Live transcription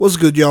What's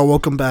good, y'all?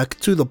 Welcome back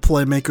to the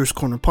Playmakers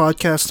Corner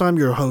podcast. I'm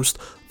your host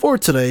for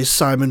today,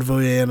 Simon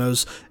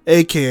Villanos,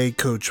 aka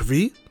Coach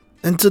V.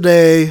 And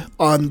today,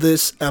 on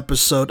this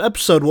episode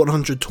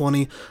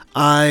 120,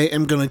 I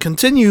am going to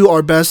continue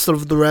our Best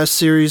of the Rest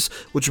series,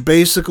 which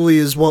basically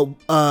is what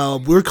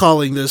we're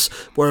calling this,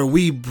 where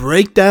we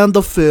break down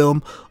the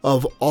film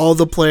of all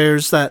the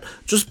players that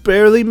just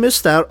barely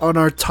missed out on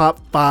our top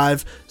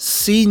 5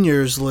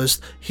 seniors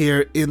list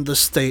here in the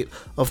state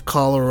of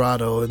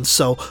Colorado. And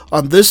so,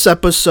 on this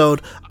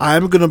episode,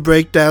 I'm going to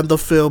break down the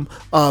film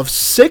of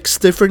 6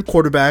 different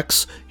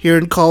quarterbacks here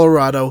in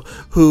Colorado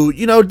who,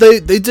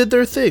 they did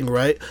their thing,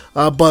 right?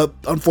 But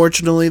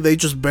unfortunately, they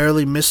just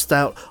barely missed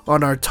out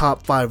on our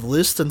top 5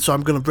 list. And so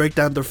I'm going to break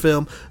down their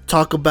film,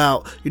 talk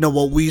about,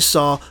 what we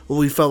saw, what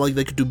we felt like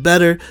they could do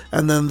better,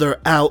 and then their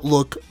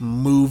outlook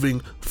moving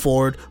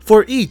forward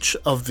for each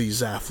of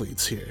these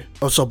athletes here.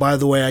 Also, by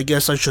the way, I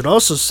guess I should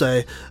also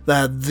say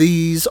that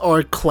these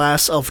are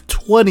class of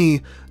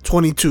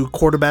 2022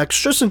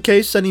 quarterbacks, just in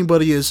case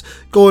anybody is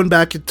going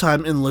back in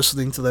time and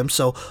listening to them.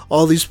 So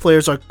all these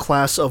players are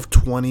class of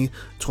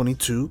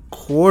 2022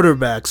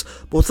 quarterbacks.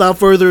 But without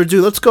further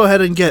ado, let's go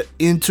ahead and get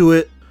into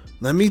it.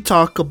 Let me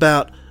talk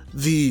about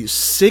the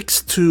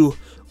 6'2",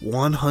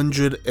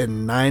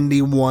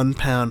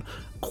 191-pound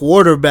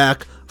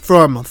quarterback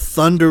from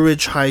Thunder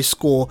Ridge High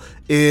School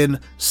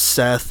in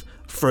Seth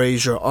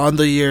Frazier. On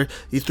the year,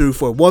 he threw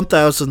for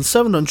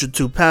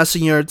 1,702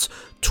 passing yards,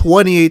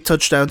 28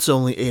 touchdowns,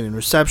 only 8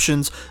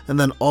 interceptions, and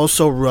then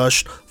also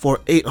rushed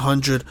for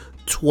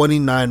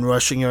 829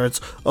 rushing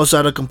yards. Also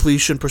had a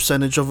completion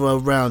percentage of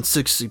around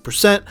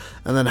 60%,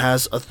 and then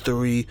has a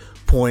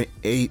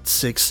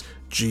 3.86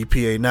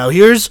 GPA. Now,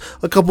 here's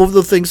a couple of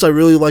the things I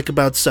really like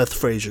about Seth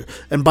Frazier.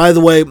 And by the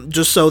way,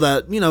 just so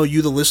that,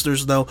 you the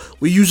listeners know,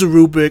 we use a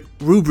rubric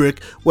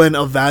when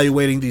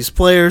evaluating these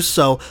players.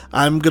 So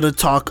I'm going to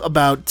talk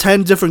about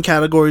 10 different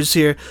categories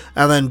here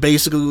and then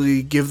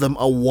basically give them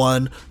a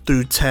 1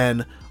 through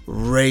 10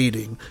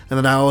 rating. And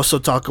then I also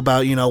talk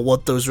about,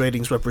 what those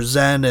ratings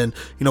represent and,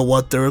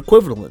 what they're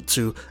equivalent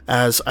to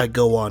as I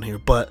go on here.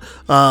 But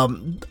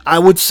I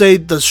would say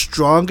the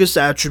strongest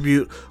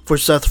attribute for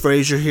Seth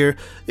Frazier here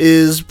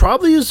is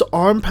probably his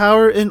arm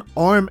power and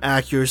arm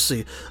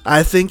accuracy.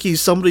 I think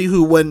he's somebody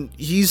who, when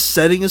he's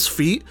setting his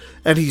feet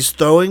and he's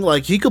throwing,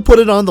 he could put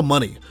it on the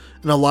money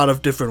in a lot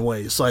of different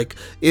ways. Like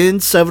in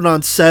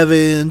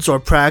 7-on-7s or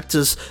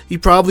practice, he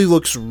probably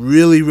looks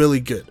really, really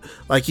good.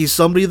 Like he's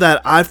somebody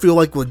that I feel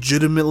like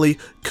legitimately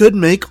could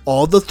make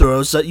all the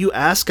throws that you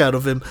ask out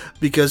of him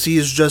because he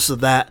is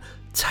just that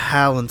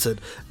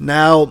talented.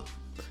 Now,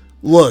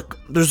 look,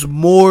 there's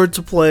more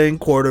to playing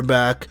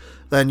quarterback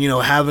than,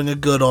 having a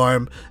good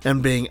arm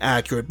and being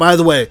accurate. By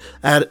the way,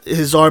 at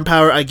his arm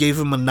power, I gave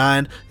him a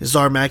 9. His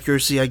arm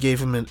accuracy, I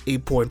gave him an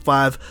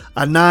 8.5.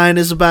 A 9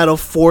 is about a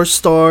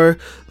 4-star,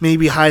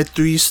 maybe high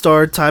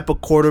 3-star type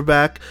of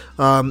quarterback.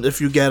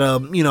 If you get a,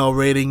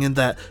 rating in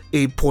that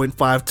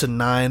 8.5 to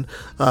 9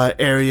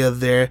 area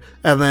there.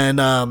 And then,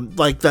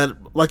 like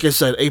I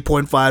said,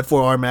 8.5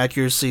 for arm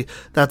accuracy.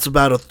 That's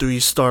about a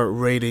 3-star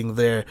rating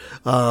there.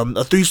 A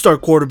 3-star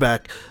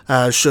quarterback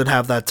should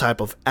have that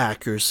type of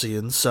accuracy.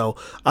 And so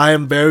I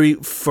am very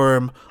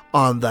firm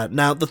on that.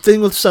 Now, the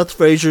thing with Seth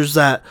Frazier is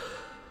that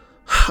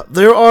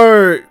there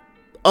are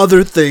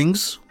other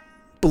things,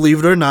 believe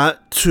it or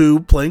not,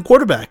 to playing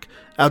quarterback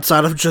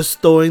outside of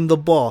just throwing the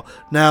ball.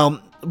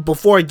 Now,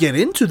 before I get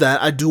into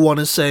that, I do want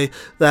to say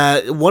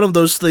that one of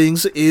those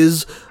things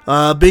is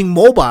being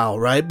mobile,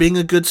 right? Being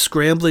a good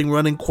scrambling,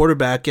 running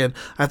quarterback, and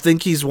I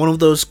think he's one of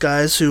those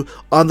guys who,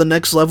 on the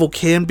next level,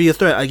 can be a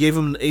threat. I gave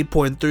him an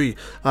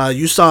 8.3.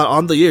 You saw it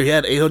on the year, he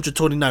had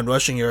 829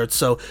 rushing yards,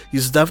 so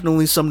he's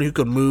definitely somebody who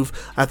could move.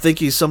 I think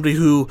he's somebody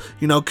who,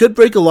 could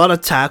break a lot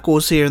of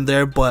tackles here and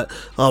there, but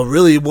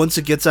really, once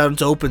it gets out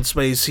into open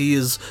space, he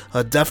is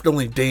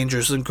definitely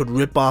dangerous and could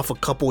rip off a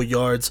couple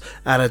yards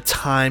at a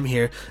time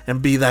here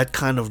and be that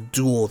kind of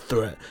dual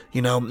threat.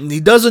 He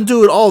doesn't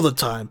do it all the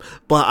time,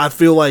 but I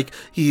feel like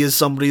he is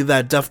somebody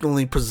that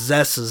definitely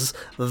possesses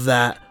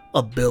that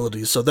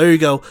ability. So there you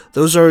go.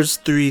 Those are his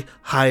 3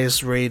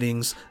 highest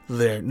ratings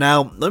there.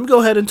 Now, let me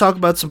go ahead and talk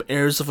about some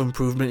areas of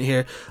improvement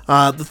here.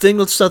 The thing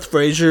with Seth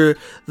Frazier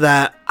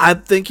that I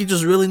think he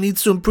just really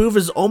needs to improve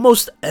is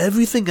almost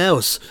everything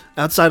else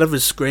outside of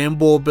his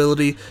scramble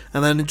ability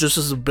and then just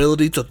his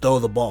ability to throw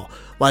the ball.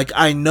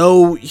 I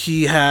know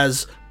he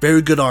has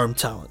very good arm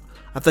talent.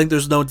 I think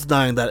there's no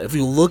denying that. If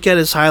you look at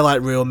his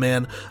highlight reel,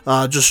 man,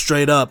 just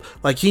straight up,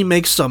 he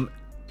makes some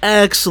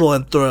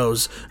excellent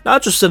throws.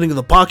 Not just sitting in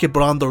the pocket,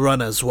 but on the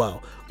run as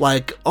well.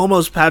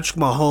 Almost Patrick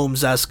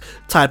Mahomes-esque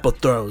type of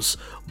throws.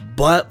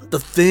 But the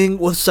thing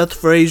with Seth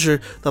Frazier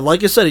that,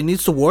 like I said, he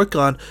needs to work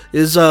on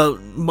is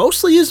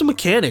mostly his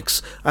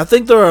mechanics. I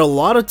think there are a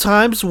lot of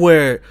times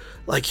where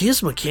like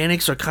his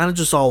mechanics are kind of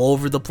just all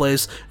over the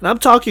place, and I'm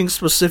talking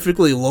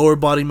specifically lower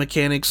body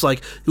mechanics.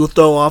 Like he'll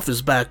throw off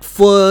his back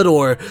foot,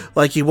 or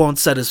like he won't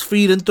set his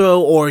feet and throw,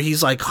 or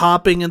he's like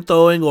hopping and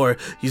throwing, or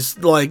he's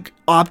like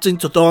opting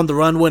to throw on the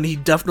run when he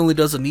definitely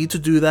doesn't need to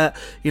do that.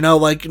 You know,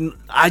 like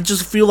I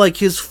just feel like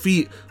his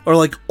feet are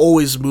like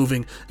always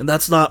moving, and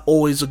that's not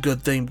always a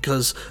good thing,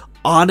 because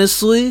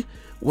honestly,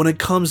 when it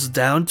comes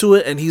down to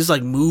it and he's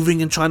like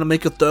moving and trying to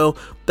make a throw,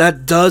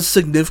 that does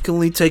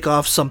significantly take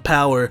off some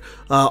power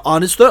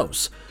on his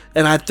throws.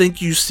 And I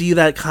think you see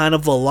that kind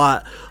of a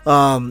lot.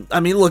 I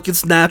mean, look,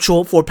 it's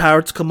natural for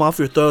power to come off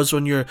your throws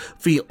when your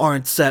feet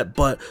aren't set,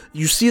 but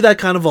you see that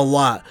kind of a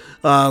lot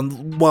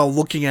while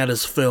looking at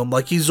his film.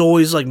 Like he's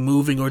always like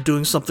moving or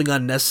doing something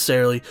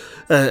unnecessarily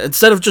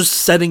instead of just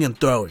setting and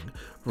throwing.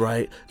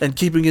 Right, and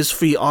keeping his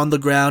feet on the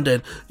ground,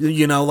 and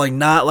you know, like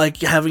not like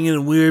having it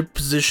in weird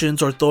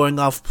positions or throwing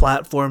off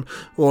platform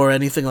or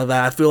anything like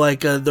that. I feel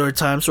like there are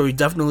times where he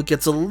definitely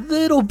gets a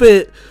little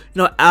bit,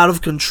 you know, out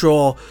of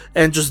control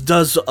and just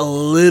does a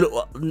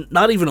little,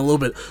 not even a little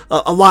bit,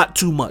 a lot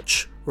too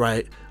much,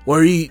 right?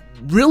 Where he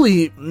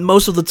really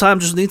most of the time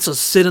just needs to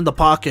sit in the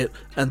pocket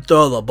and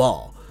throw the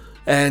ball.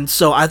 And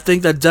so I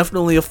think that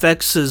definitely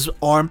affects his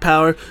arm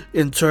power.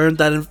 In turn,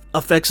 that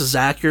affects his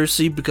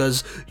accuracy,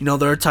 because, you know,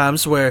 there are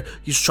times where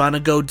he's trying to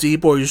go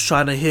deep or he's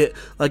trying to hit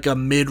like a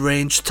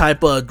mid-range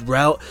type of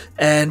route,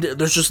 and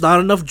there's just not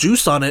enough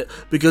juice on it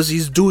because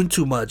he's doing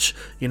too much,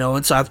 you know.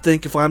 And so I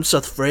think if I'm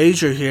Seth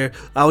Frazier here,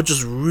 I would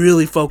just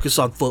really focus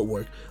on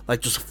footwork. Like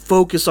just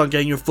focus on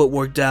getting your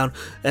footwork down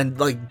and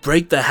like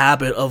break the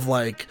habit of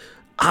like,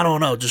 I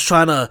don't know, just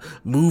trying to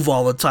move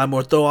all the time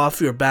or throw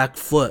off your back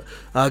foot.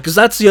 Because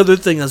that's the other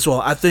thing as well.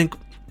 I think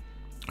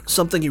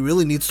something he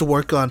really needs to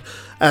work on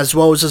as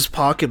well as his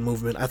pocket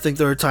movement. I think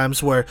there are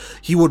times where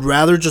he would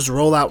rather just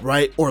roll out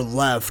right or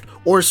left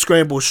or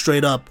scramble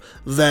straight up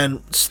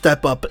than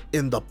step up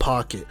in the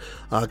pocket.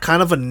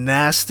 Kind of a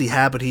nasty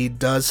habit he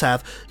does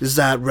have is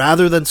that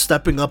rather than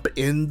stepping up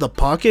in the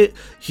pocket,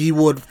 he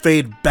would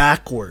fade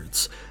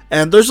backwards.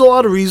 And there's a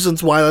lot of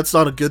reasons why that's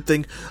not a good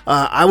thing.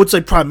 I would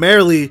say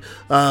primarily,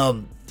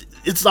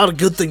 it's not a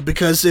good thing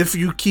because if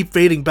you keep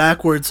fading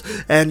backwards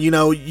and, you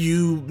know,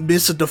 you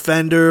miss a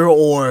defender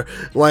or,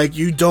 like,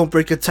 you don't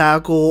break a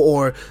tackle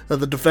or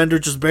the defender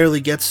just barely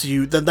gets to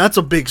you, then that's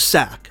a big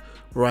sack,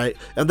 right?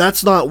 And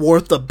that's not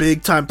worth the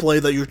big-time play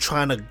that you're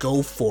trying to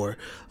go for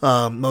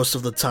most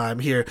of the time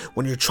here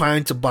when you're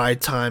trying to buy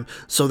time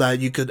so that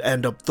you could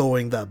end up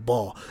throwing that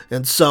ball.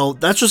 And so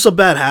that's just a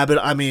bad habit.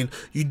 I mean,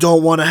 you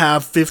don't want to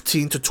have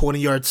 15 to 20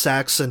 yard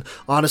sacks, and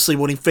honestly,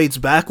 when he fades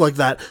back like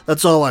that,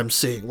 that's all I'm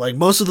seeing. Like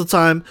most of the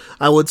time,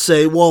 I would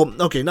say, well,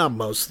 okay, not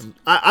most.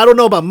 I don't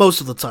know about most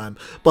of the time,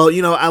 but,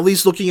 you know, at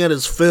least looking at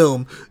his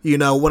film, you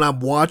know, when I'm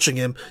watching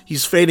him,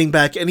 he's fading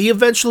back and he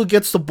eventually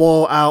gets the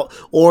ball out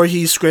or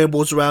he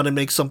scrambles around and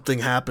makes something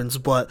happen.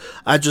 But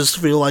I just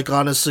feel like,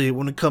 honestly,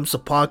 when it comes to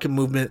pocket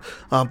movement,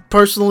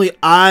 personally,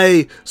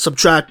 I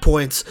subtract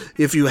points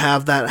if you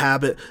have that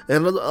habit,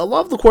 and a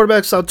lot of the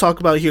quarterbacks I'll talk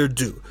about here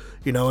do,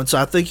 you know. And so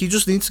I think he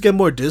just needs to get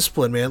more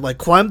discipline, man. Like,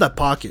 climb that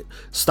pocket,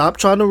 stop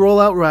trying to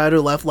roll out right or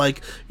left,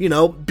 like, you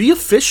know, be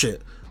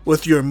efficient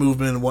with your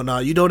movement and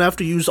whatnot. You don't have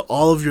to use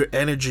all of your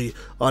energy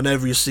on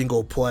every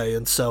single play,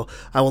 and so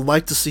I would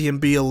like to see him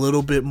be a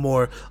little bit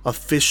more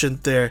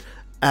efficient there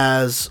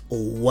as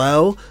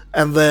well.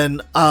 And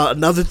then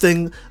another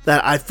thing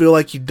that I feel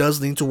like he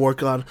does need to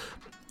work on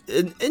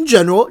in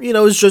general, you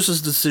know, is just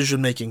his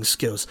decision-making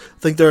skills. I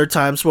think there are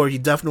times where he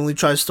definitely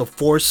tries to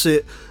force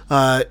it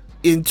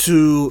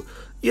into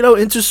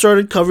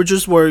certain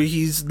coverages where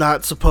he's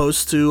not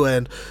supposed to,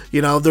 and,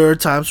 you know, there are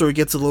times where he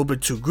gets a little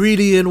bit too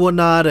greedy and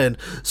whatnot, and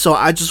so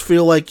I just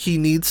feel like he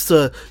needs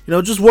to, you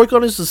know, just work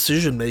on his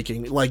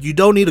decision-making. Like, you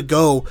don't need to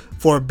go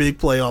for a big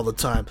play all the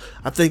time.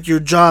 I think your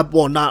job,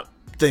 well, not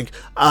think,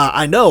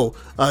 I know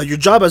your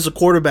job as a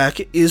quarterback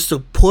is to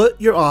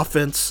put your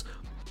offense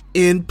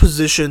in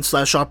position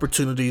 /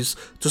 opportunities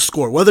to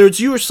score, whether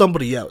it's you or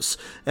somebody else.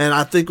 And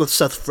I think with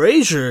Seth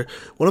Frazier,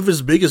 one of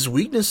his biggest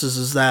weaknesses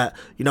is that,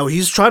 you know,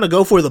 he's trying to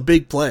go for the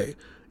big play.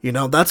 You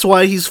know, that's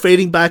why he's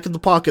fading back in the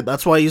pocket.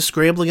 That's why he's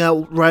scrambling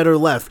out right or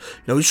left.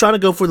 You know, he's trying to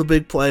go for the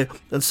big play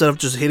instead of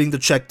just hitting the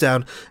check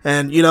down.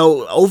 And, you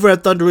know, over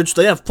at Thunder Ridge,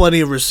 they have plenty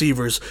of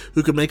receivers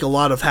who can make a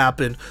lot of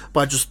happen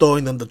by just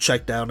throwing them the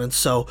check down. And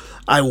so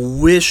I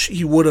wish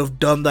he would have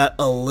done that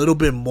a little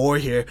bit more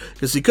here,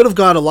 because he could have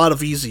got a lot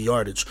of easy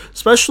yardage,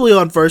 especially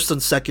on first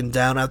and second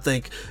down. I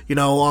think, you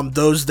know, on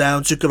those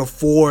downs, you could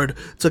afford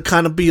to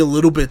kind of be a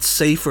little bit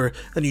safer,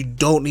 and you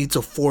don't need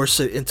to force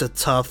it into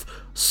tough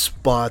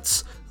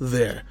spots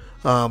there.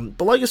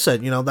 But like I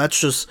said, you know, that's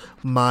just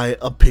my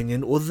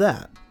opinion with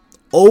that.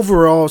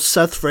 Overall,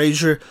 Seth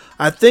Frazier,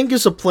 I think,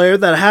 is a player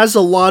that has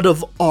a lot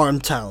of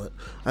arm talent.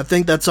 I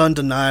think that's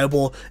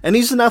undeniable, and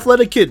he's an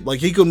athletic kid.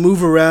 Like, he can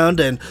move around,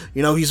 and,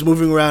 you know, he's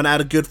moving around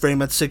at a good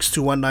frame at 6'2",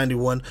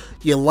 191.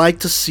 You like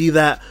to see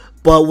that.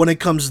 But when it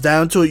comes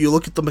down to it, you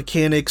look at the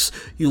mechanics,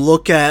 you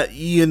look at,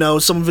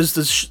 some of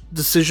his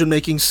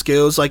decision-making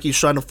skills, like he's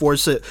trying to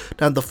force it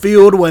down the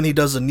field when he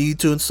doesn't need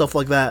to and stuff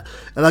like that,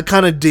 and that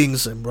kind of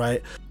dings him,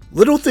 right?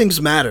 Little things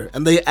matter,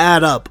 and they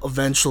add up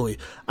eventually.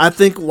 I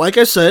think, like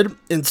I said,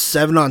 in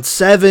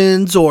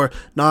 7-on-7s or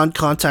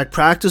non-contact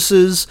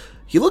practices,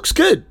 he looks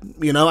good,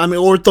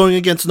 or throwing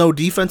against no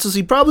defenses,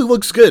 he probably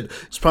looks good.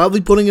 He's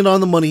probably putting it on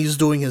the money, he's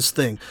doing his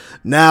thing.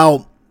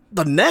 Now,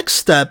 the next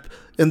step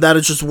in that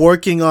is just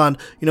working on,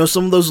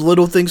 some of those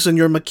little things in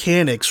your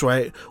mechanics,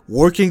 right?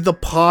 Working the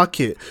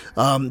pocket.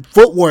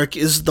 Footwork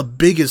is the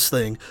biggest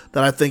thing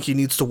that I think he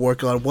needs to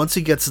work on. Once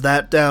he gets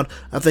that down,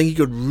 I think he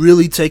could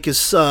really take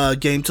his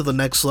game to the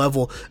next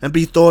level and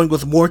be throwing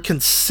with more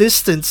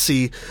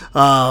consistency,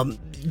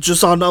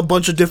 just on a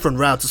bunch of different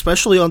routes,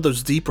 especially on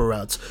those deeper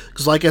routes.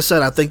 Because like I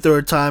said, I think there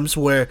are times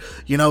where,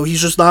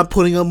 he's just not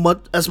putting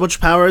as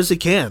much power as he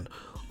can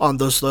on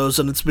those throws,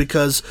 and it's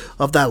because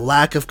of that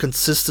lack of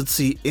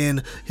consistency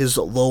in his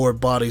lower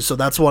body. So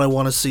that's what I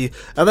want to see.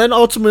 And then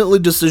ultimately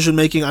decision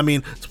making. I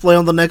mean, to play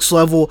on the next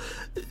level,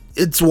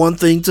 it's one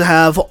thing to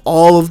have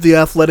all of the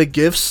athletic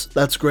gifts.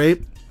 That's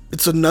great.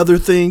 It's another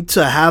thing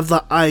to have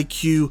the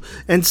IQ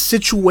and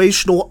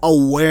situational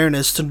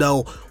awareness to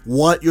know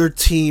what your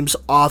team's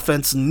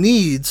offense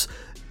needs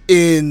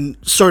in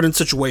certain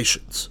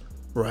situations,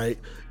 right?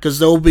 Because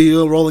they'll be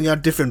rolling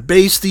out different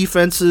base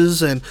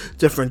defenses and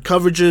different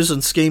coverages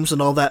and schemes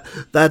and all that.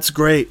 That's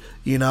great,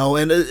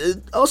 and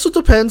it also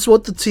depends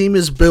what the team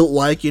is built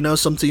like.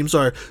 Some teams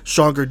are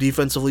stronger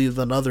defensively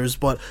than others,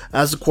 but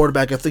as a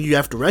quarterback, I think you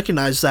have to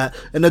recognize that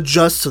and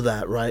adjust to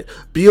that, right?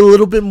 Be a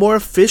little bit more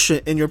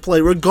efficient in your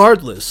play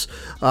regardless,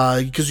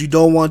 because you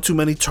don't want too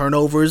many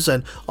turnovers,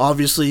 and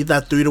obviously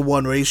that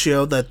 3-to-1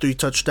 ratio, that 3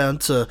 touchdown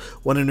to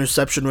 1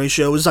 interception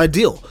ratio is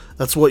ideal.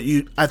 That's what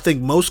I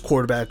think most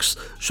quarterbacks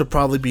should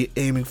probably be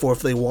aiming for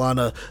if they want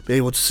to be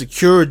able to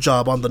secure a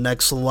job on the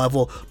next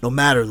level, no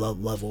matter the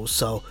level.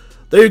 So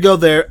there you go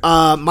there.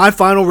 My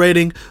final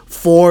rating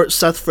for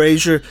Seth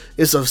Frazier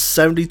is of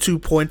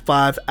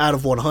 72.5 out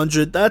of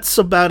 100. That's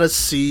about a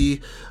C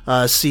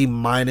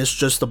minus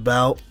just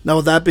about. Now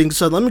with that being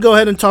said, let me go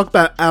ahead and talk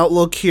about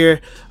outlook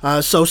here.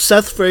 So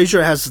Seth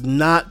Frazier has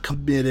not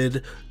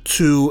committed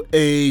to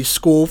a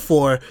school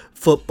for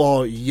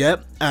football yet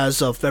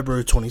as of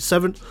February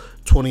 27th.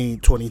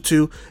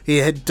 2022.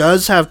 He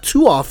does have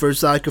 2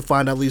 offers that I could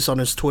find, at least on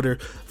his Twitter,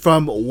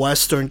 from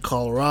Western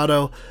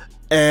Colorado,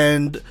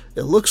 and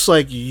it looks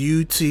like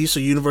UT, so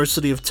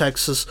University of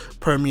Texas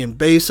Permian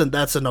Basin.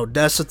 That's in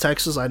Odessa,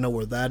 Texas. I know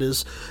where that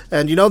is.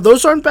 And,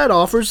 those aren't bad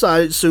offers. I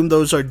assume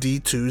those are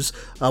D2s.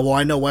 Well,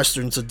 I know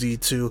Western's a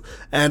D2.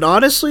 And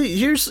honestly,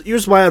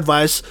 here's my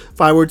advice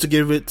if I were to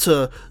give it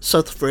to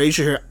Seth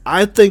Frazier here.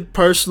 I think,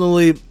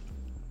 personally,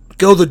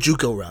 go the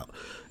JUCO route.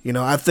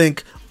 I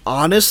think,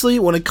 honestly,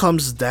 when it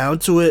comes down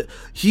to it,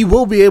 he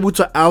will be able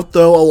to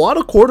outthrow a lot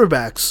of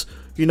quarterbacks,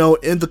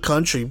 in the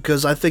country,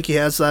 because I think he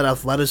has that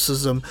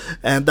athleticism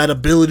and that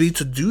ability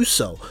to do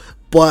so.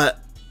 But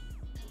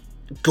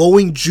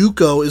going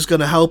JUCO is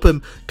going to help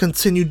him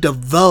continue to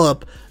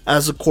develop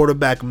as a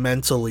quarterback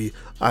mentally,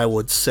 I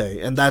would say.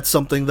 And that's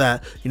something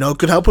that,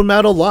 could help him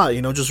out a lot,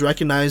 just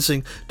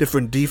recognizing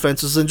different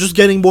defenses and just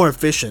getting more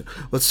efficient.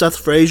 With Seth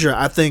Frazier,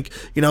 I think,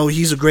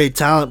 he's a great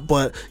talent,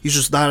 but he's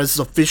just not as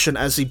efficient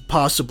as he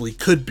possibly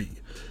could be.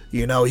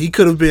 He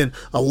could have been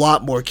a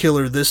lot more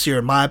killer this year,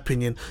 in my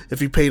opinion, if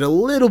he paid a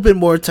little bit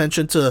more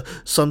attention to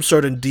some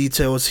certain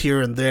details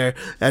here and there,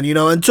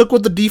 and took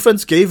what the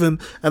defense gave him,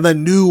 and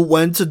then knew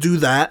when to do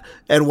that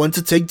and when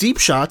to take deep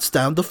shots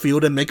down the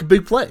field and make a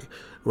big play,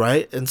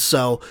 right? And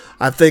so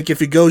I think if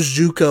he goes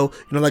JUCO,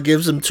 that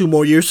gives him 2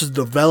 more years to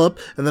develop,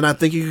 and then I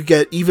think you could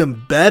get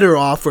even better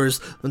offers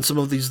than some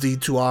of these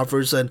D2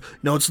 offers. And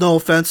it's no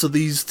offense to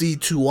these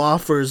D2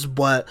 offers,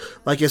 but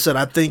like I said,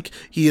 I think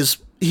he has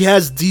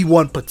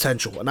D1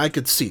 potential, and I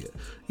could see it.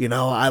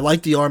 I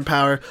like the arm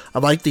power, I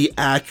like the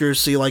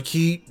accuracy. Like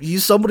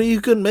he's somebody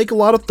who can make a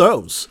lot of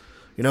throws,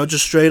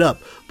 just straight up.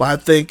 But I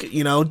think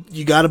you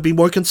got to be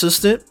more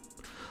consistent.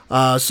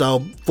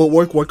 So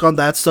footwork, work on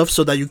that stuff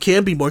so that you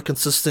can be more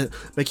consistent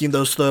making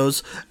those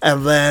throws,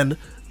 and then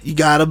you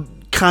gotta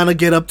kind of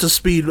get up to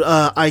speed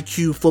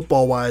IQ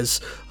football wise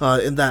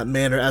in that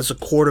manner as a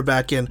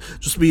quarterback, and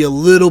just be a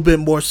little bit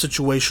more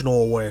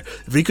situational aware.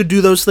 If he could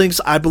do those things,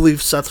 I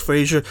believe Seth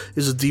Frazier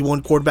is a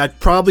D1 quarterback,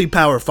 probably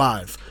Power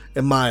 5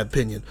 in my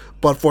opinion.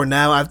 But for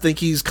now, I think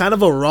he's kind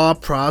of a raw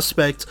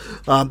prospect.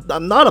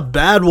 Not a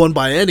bad one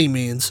by any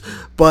means,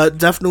 but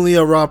definitely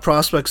a raw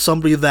prospect.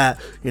 Somebody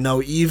that,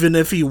 even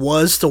if he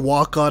was to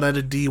walk on at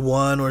a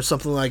D1 or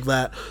something like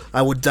that,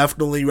 I would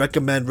definitely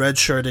recommend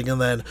redshirting,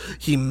 and then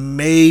he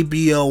may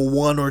be a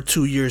 1 or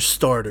 2 year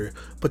starter,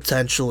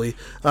 potentially.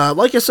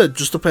 Like I said,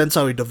 just depends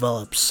how he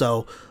develops.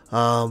 So,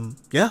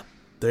 yeah,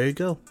 there you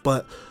go.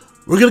 But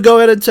we're going to go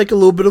ahead and take a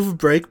little bit of a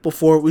break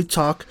before we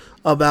talk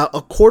about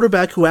a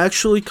quarterback who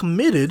actually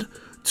committed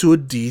to a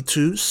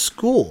D2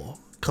 school.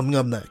 Coming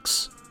up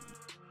next.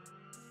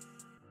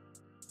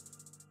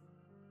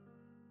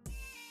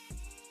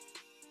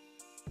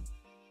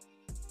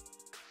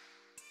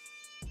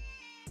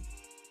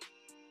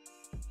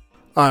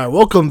 Alright,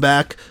 welcome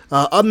back.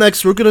 Up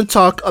next, we're going to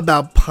talk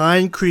about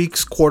Pine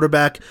Creek's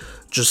quarterback,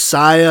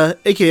 Josiah,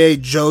 aka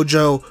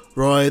JoJo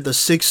Roy, the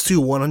 6'2",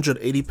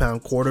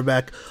 180-pound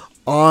quarterback.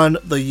 On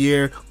the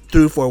year,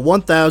 threw for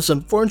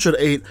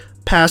 1,408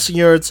 passing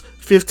yards,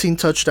 15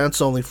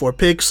 touchdowns, only 4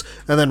 picks,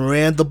 and then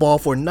ran the ball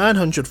for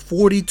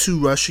 942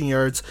 rushing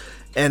yards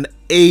and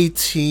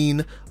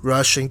 18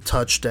 rushing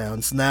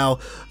touchdowns. Now,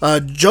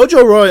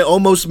 JoJo Roy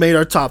almost made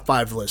our top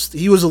 5 list.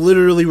 He was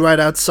literally right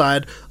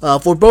outside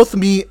for both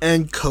me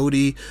and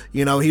Cody.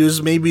 You know, he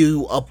was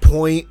maybe a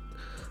point,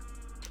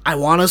 I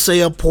want to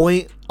say a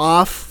point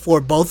off for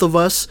both of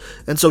us,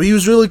 and so he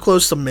was really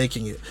close to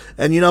making it.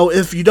 And you know,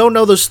 if you don't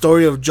know the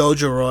story of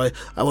JoJo Roy,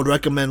 I would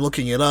recommend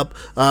looking it up.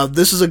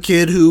 This is a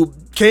kid who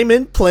came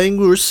in playing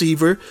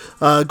receiver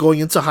going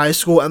into high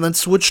school and then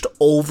switched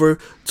over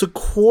to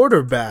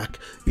quarterback,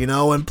 you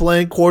know, and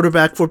playing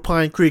quarterback for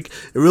Pine Creek,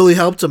 it really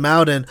helped him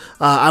out, and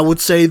I would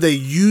say they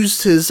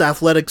used his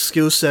athletic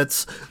skill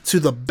sets to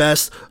the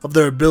best of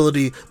their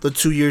ability the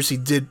 2 years he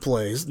did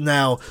play.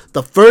 Now,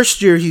 the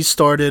first year he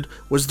started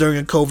was during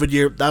a COVID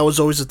year. That was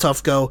always a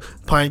tough go.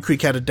 Pine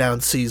Creek had a down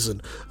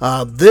season.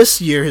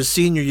 This year, his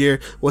senior year,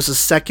 was his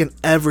second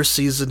ever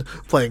season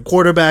playing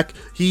quarterback.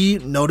 He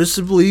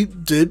noticeably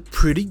did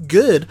pretty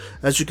good,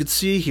 as you can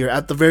see here,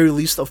 at the very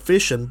least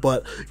efficient.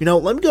 But, you know,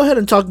 let me go ahead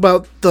and talk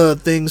about the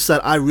things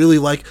that I really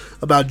like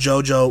about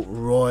JoJo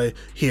Roy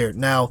here.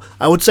 Now,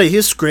 I would say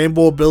his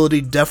scramble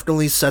ability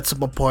definitely sets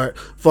him apart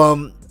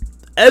from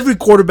every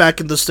quarterback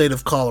in the state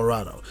of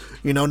Colorado.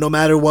 You know, no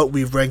matter what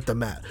we've ranked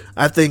him at.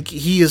 I think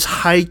he is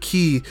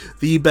high-key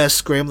the best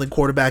scrambling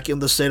quarterback in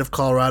the state of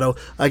Colorado.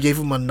 I gave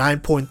him a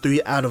 9.3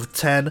 out of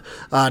 10.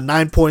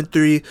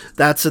 9.3,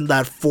 that's in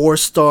that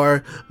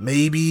 4-star,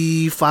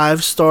 maybe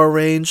 5-star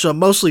range,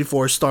 mostly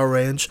 4-star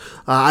range.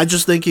 I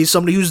just think he's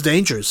somebody who's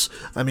dangerous.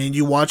 I mean,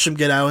 you watch him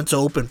get out into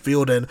open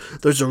field, and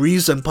there's a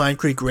reason Pine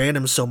Creek ran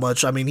him so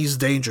much. I mean, he's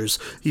dangerous.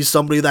 He's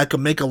somebody that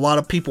can make a lot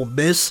of people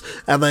miss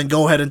and then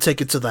go ahead and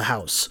take it to the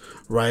house.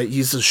 Right,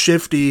 he's a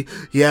shifty,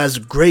 he has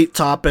great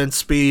top end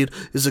speed,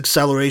 his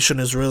acceleration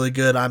is really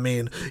good. I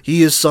mean,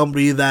 he is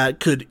somebody that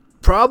could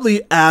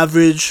probably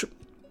average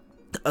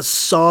a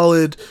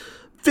solid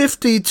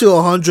 50 to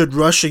 100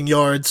 rushing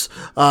yards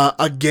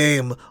a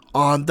game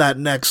on that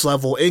next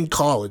level in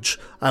college,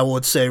 I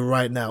would say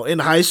right now. In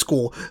high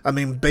school, I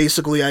mean,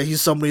 basically,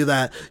 he's somebody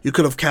that you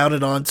could have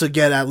counted on to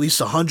get at least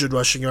 100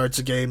 rushing yards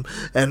a game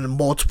and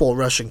multiple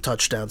rushing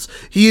touchdowns.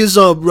 He is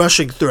a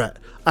rushing threat,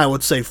 I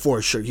would say,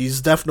 for sure. He's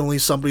definitely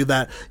somebody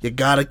that you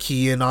gotta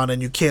key in on,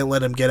 and you can't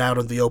let him get out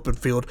on the open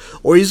field,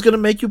 or he's gonna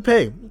make you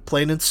pay,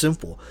 plain and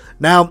simple.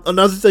 Now,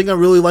 another thing I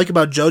really like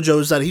about JoJo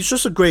is that he's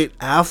just a great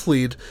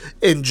athlete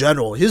in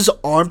general. His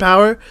arm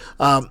power,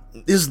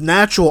 his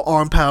natural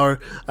arm power,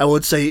 I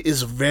would say,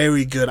 is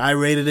very good. I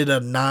rated it a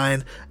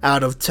 9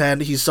 out of 10.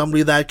 He's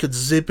somebody that could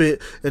zip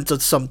it into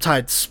some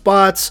tight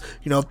spots,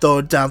 you know, throw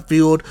it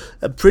downfield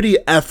pretty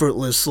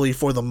effortlessly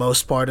for the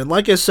most part. And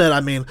like I said,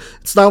 I mean,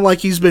 it's not like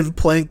he's been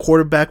playing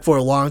quarterback for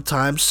a long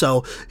time,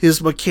 so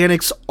his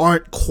mechanics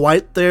aren't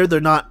quite there.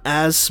 They're not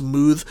as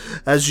smooth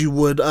as you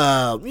would,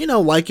 you know,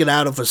 like it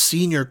out of a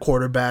senior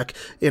quarterback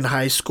in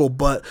high school,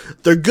 but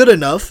they're good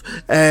enough.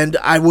 And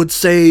I would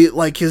say,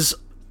 like, his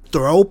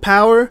throw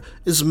power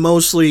is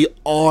mostly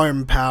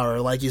arm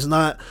power. Like, he's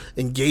not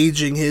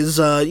engaging his,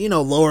 you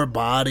know, lower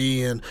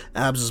body and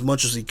abs as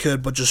much as he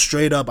could, but just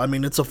straight up, I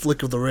mean, it's a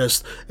flick of the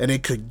wrist and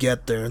it could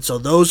get there. And so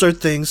those are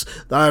things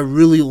that I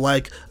really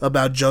like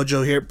about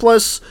JoJo here.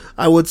 Plus,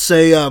 I would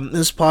say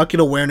his pocket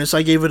awareness,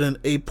 I gave it an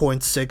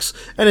 8.6,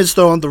 and his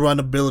throw on the run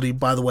ability,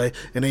 by the way,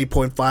 an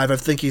 8.5. I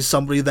think he's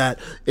somebody that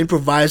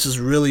improvises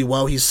really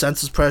well. He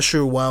senses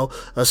pressure well,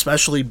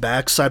 especially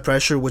backside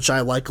pressure, which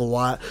I like a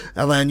lot.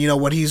 And then, you know,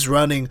 when he's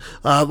running,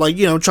 like,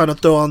 you know, trying to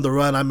throw on the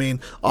run, I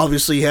mean,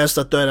 obviously he has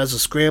the threat as a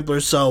scrambler,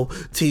 so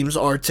teams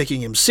are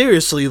taking him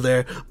seriously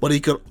there, but he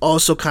could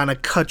also kind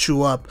of cut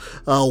you up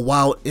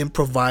while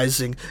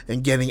improvising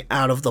and getting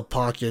out of the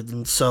pocket.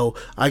 And so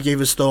I gave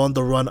his throw on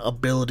the run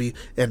ability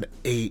an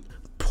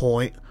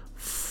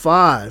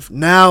 8.5.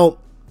 Now,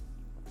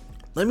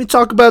 let me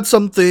talk about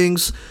some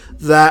things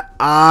that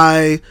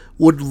I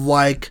would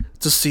like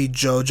to see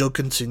JoJo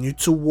continue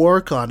to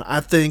work on. I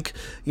think,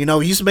 you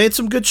know, he's made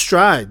some good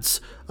strides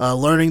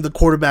learning the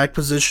quarterback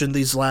position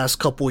these last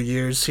couple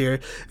years here,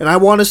 and I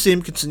want to see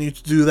him continue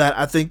to do that.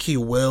 I think he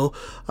will.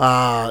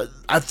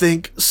 I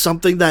think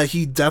something that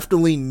he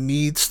definitely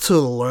needs to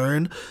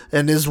learn,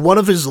 and is one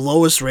of his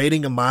lowest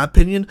rating in my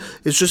opinion,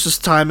 is just his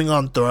timing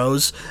on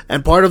throws.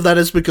 And part of that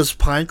is because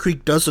Pine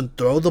Creek doesn't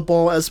throw the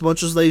ball as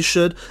much as they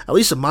should, at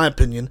least in my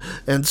opinion.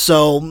 And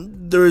so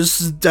there's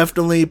just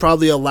definitely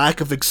probably a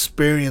lack of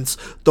experience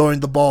throwing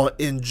the ball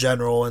in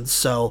general. And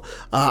so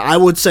I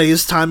would say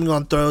his timing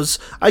on throws,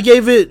 I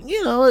gave it,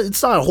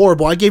 it's not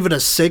horrible. I gave it a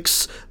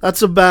 6.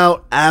 That's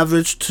about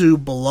average to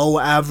below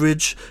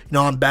average.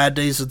 On bad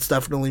days, it's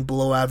definitely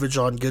below average.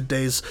 On good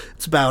days,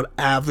 it's about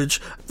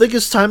average. I think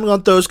his timing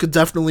on throws could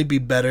definitely be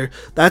better.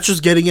 That's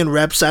just getting in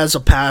reps as a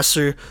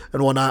passer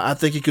and whatnot. I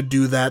think he could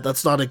do that.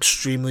 That's not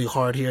extremely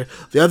hard here.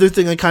 The other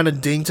thing I kind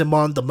of dinged him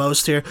on the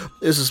most here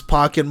is his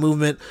pocket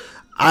movement.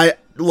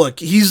 Look,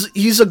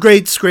 he's a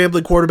great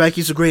scrambling quarterback.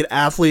 He's a great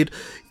athlete.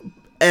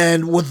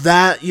 And with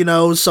that,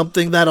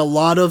 something that a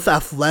lot of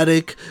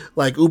athletic,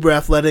 like uber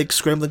athletic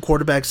scrambling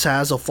quarterbacks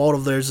has, a fault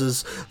of theirs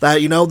is that,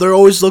 they're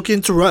always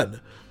looking to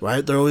run.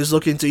 Right? They're always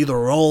looking to either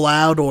roll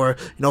out or,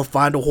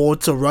 find a hole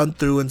to run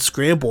through and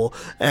scramble.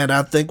 And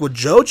I think with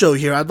JoJo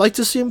here, I'd like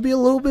to see him be a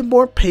little bit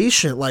more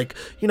patient. Like,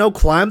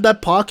 climb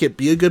that pocket,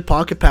 be a good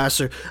pocket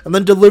passer, and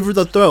then deliver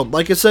the throw.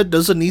 Like I said,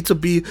 doesn't need to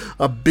be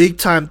a big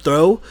time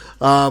throw.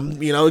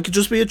 It could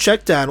just be a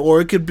check down, or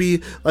it could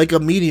be like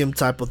a medium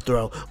type of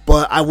throw.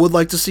 But I would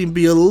like to see him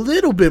be a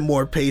little bit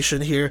more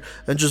patient here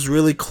and just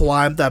really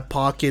climb that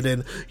pocket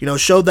and,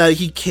 show that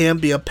he can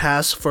be a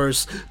pass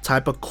first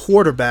type of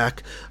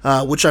quarterback,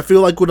 which I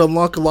feel like would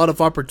unlock a lot of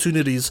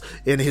opportunities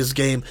in his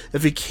game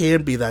if he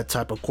can be that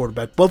type of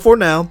quarterback. But for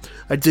now,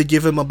 I did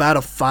give him about a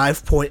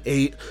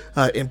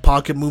 5.8 in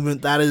pocket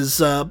movement. That is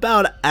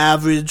about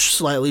average,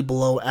 slightly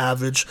below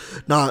average,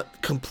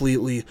 not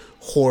completely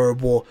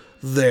horrible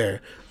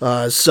there.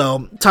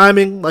 So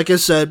timing, like I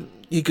said,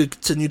 he could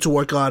continue to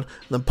work on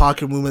the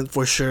pocket movement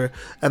for sure.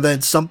 And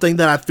then something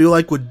that I feel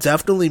like would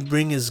definitely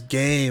bring his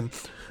game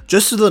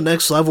just to the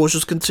next level is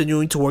just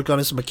continuing to work on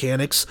his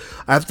mechanics.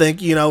 I think,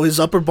 his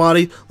upper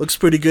body looks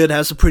pretty good,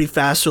 has a pretty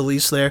fast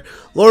release there.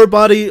 Lower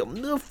body,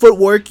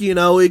 footwork,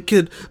 it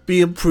could be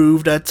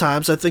improved at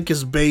times. I think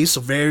his base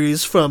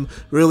varies from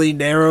really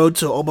narrow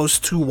to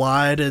almost too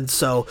wide, and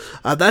so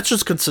that's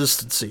just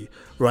consistency.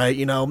 Right,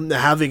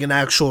 having an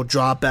actual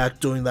drop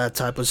back, doing that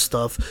type of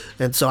stuff.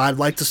 And so I'd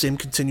like to see him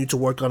continue to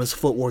work on his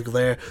footwork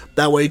there.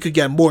 That way he could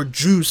get more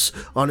juice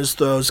on his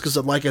throws, because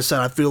like I said,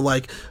 I feel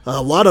like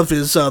a lot of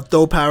his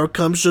throw power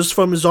comes just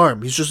from his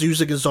arm. He's just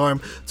using his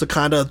arm to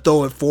kind of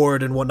throw it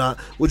forward and whatnot,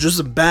 which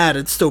isn't bad.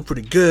 It's still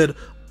pretty good,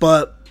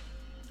 but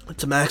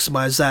to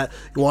maximize that,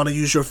 you want to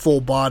use your full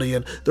body,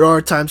 and there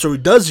are times where he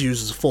does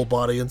use his full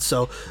body, and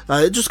so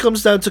it just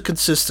comes down to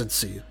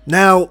consistency.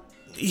 Now,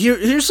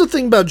 Here's the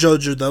thing about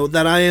JoJo, though,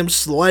 that I am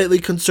slightly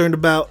concerned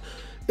about.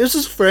 Is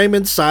his frame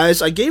and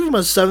size. I gave him a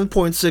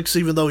 7.6,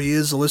 even though he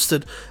is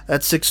listed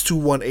at 6'2",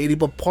 180,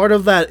 but part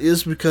of that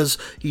is because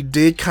he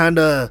did kind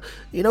of,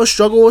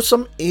 struggle with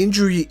some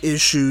injury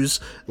issues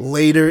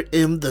later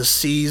in the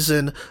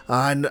season.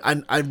 And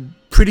I'm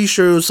pretty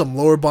sure it was some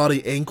lower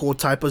body ankle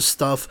type of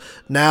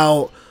stuff.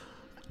 Now,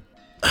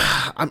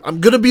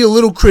 I'm going to be a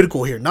little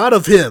critical here, not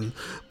of him,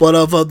 but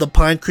of the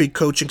Pine Creek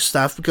coaching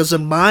staff, because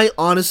in my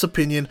honest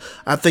opinion,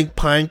 I think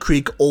Pine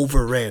Creek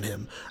overran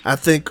him. I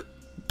think,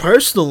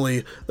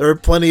 personally, there are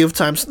plenty of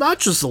times, not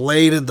just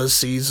late in the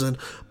season,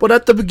 but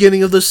at the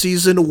beginning of the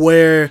season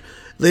where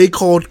they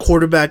called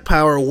quarterback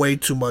power way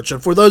too much.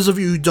 And for those of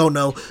you who don't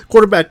know,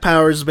 quarterback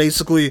power is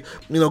basically,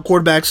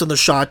 quarterbacks in the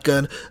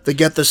shotgun, they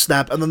get the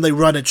snap, and then they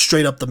run it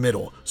straight up the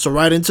middle. So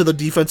right into the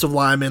defensive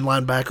linemen,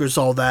 linebackers,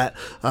 all that.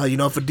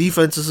 If a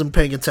defense isn't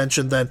paying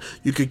attention, then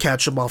you could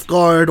catch them off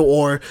guard,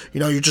 or,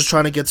 you're just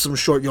trying to get some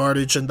short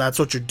yardage, and that's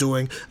what you're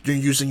doing. You're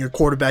using your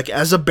quarterback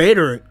as a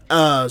battering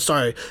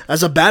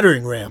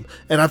ram.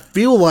 And I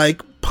feel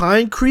like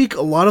Pine Creek,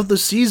 a lot of the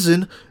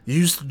season,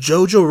 used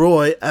JoJo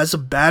Roy as a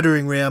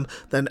battering ram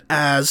than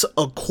as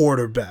a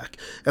quarterback.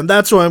 And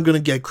that's where I'm going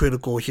to get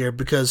critical here,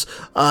 because,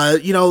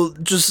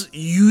 just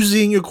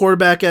using your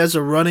quarterback as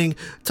a running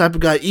type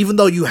of guy, even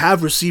though you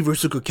have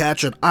receivers who could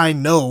catch it, I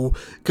know,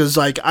 because,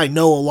 I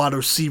know a lot of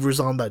receivers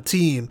on that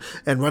team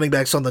and running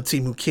backs on the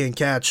team who can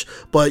catch,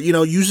 but,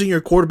 using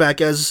your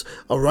quarterback as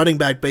a running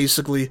back,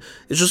 basically,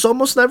 is just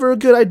almost never a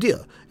good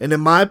idea. And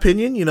in my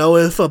opinion,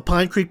 if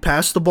Pine Creek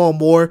passed the ball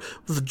more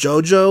with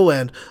JoJo,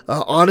 and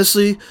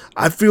honestly,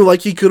 I feel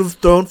like he could have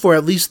thrown for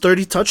at least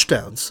 30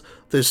 touchdowns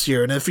this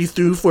year. And if he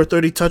threw for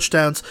 30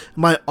 touchdowns,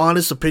 in my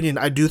honest opinion,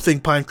 I do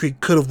think Pine Creek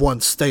could have won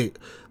state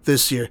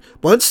this year.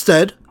 But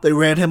instead, they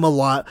ran him a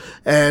lot.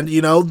 And,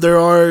 there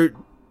are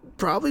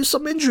probably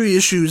some injury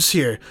issues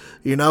here.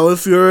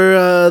 If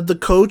you're the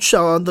coach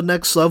on the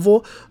next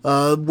level,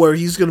 where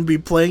he's going to be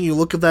playing, you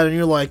look at that and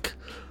you're like,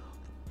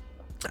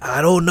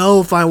 I don't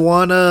know if I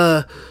want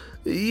to,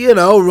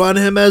 run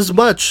him as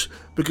much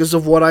because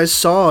of what I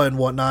saw and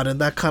whatnot,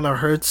 and that kind of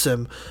hurts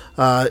him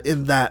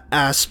in that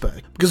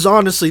aspect. Because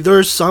honestly, there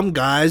are some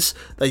guys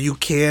that you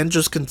can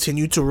just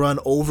continue to run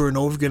over and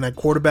over again at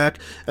quarterback,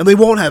 and they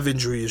won't have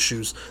injury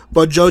issues.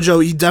 But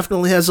JoJo, he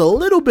definitely has a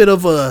little bit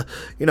of a,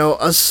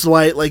 a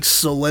slight,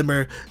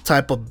 slimmer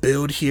type of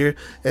build here,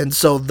 and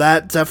so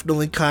that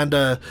definitely kind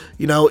of,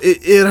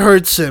 it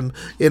hurts him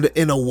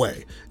in a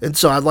way. And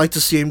so I'd like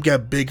to see him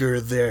get bigger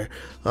there.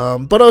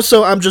 But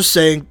also, I'm just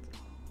saying,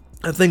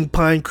 I think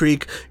Pine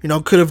Creek,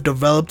 could have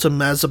developed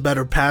him as a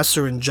better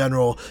passer in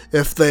general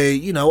if they,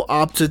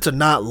 opted to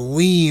not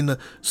lean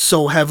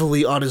so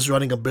heavily on his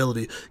running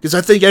ability. Because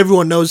I think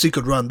everyone knows he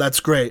could run. That's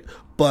great.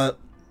 But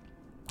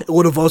it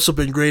would have also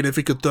been great if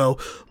he could throw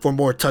for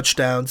more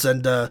touchdowns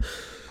and, or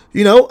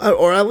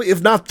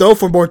if not throw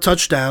for more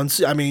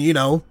touchdowns, I mean,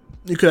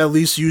 you could at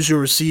least use your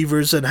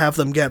receivers and have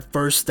them get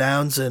first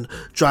downs and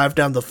drive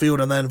down the field,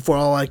 and then for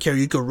all I care,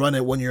 you could run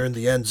it when you're in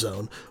the end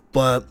zone.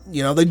 But,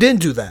 they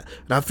didn't do that.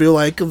 And I feel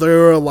like there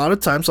were a lot of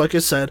times, like I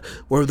said,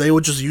 where they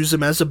would just use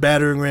him as a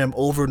battering ram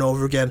over and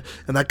over again,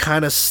 and that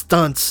kind of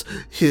stunts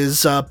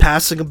his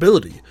passing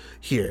ability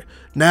here.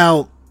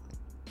 Now,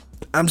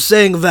 I'm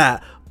saying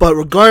that, but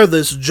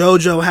regardless,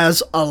 JoJo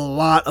has a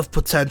lot of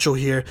potential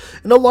here,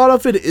 and a lot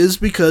of it is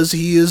because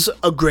he is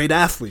a great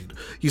athlete.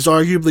 He's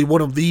arguably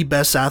one of the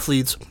best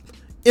athletes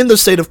in the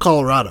state of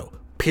Colorado,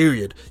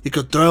 period. He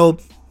could throw,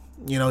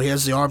 he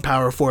has the arm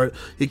power for it,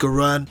 he could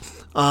run,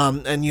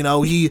 and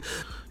he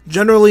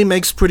generally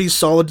makes pretty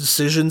solid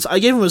decisions. I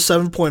gave him a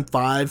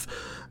 7.5.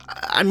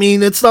 I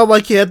mean, it's not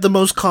like he had the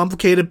most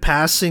complicated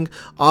passing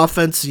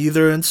offense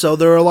either, and so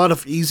there are a lot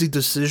of easy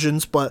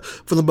decisions, but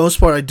for the most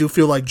part, I do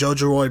feel like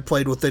JoJo Roy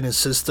played within his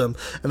system,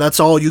 and that's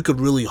all you could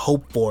really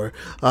hope for,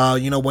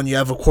 when you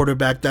have a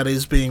quarterback that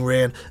is being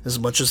ran as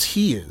much as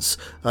he is,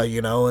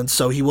 and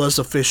so he was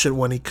efficient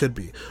when he could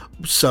be.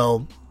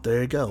 So,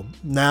 there you go.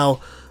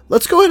 Now,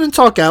 let's go ahead and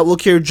talk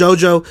outlook here.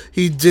 JoJo,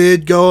 he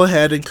did go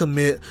ahead and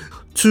commit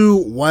to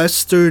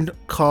Western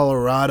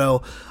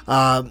Colorado.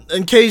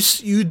 In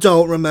case you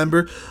don't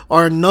remember,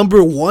 our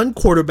number one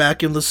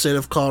quarterback in the state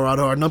of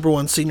Colorado, our number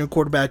one senior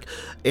quarterback,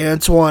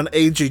 Antoine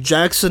A.J.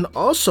 Jackson,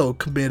 also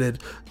committed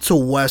to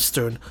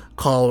Western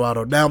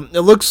Colorado. Now,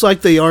 it looks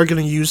like they are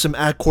going to use him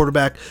at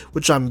quarterback,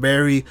 which I'm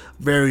very,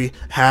 very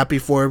happy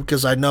for,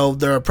 because I know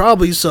there are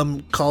probably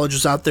some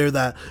colleges out there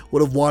that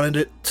would have wanted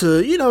it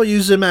to,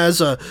 use him as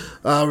a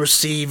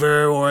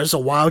receiver or as a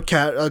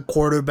wildcat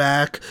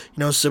quarterback,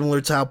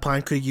 similar to how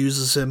Pine Creek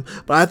uses him.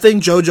 But I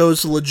think JoJo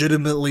is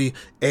legitimately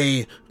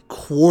a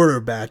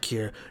quarterback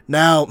here.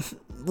 Now,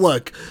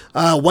 look,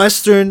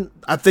 Western,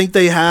 I think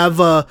they have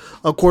a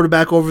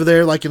quarterback over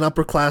there, like an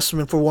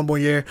upperclassman for one more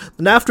year.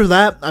 And after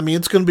that, I mean,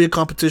 it's going to be a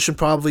competition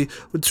probably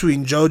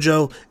between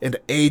JoJo and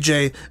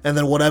AJ, and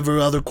then whatever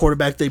other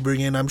quarterback they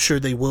bring in. I'm sure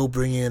they will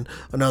bring in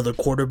another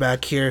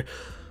quarterback here.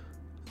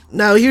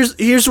 Now,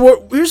 here's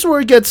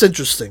where it gets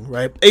interesting,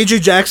 right?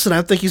 AJ Jackson,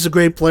 I think he's a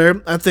great player.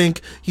 I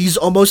think he's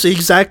almost the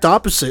exact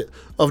opposite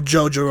of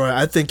JoJo Roy.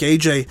 I think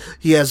AJ,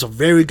 he has a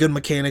very good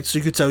mechanics.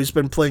 You could tell he's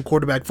been playing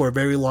quarterback for a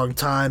very long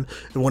time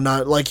and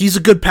whatnot. Like, he's a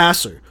good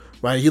passer,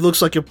 right? He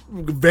looks like a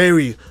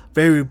very,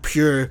 very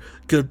pure,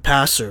 good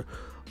passer.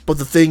 But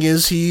the thing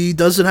is, he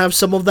doesn't have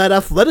some of that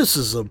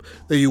athleticism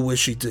that you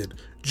wish he did.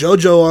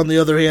 JoJo, on the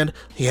other hand,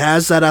 he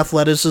has that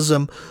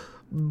athleticism,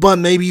 but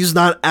maybe he's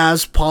not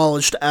as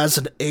polished as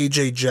an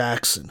AJ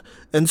Jackson.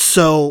 And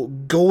so,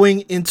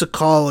 going into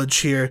college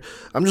here,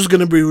 I'm just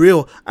going to be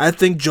real. I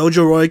think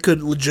JoJo Roy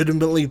could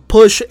legitimately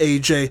push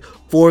AJ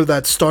for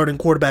that starting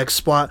quarterback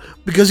spot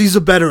because he's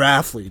a better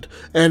athlete.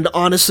 And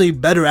honestly,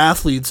 better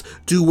athletes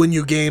do win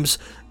you games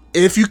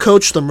if you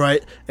coach them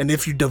right and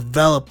if you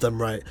develop them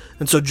right.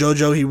 And so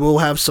JoJo, he will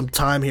have some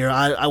time here.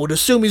 I would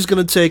assume he's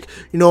going to take,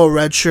 a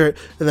red shirt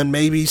and then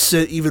maybe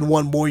sit even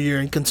one more year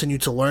and continue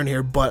to learn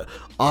here. But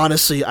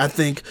honestly, I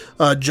think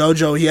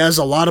JoJo, he has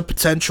a lot of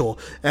potential,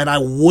 and I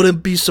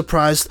wouldn't be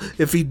surprised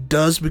if he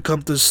does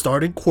become the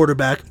starting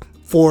quarterback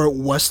for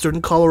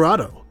Western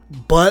Colorado.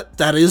 But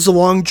that is a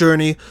long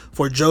journey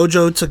for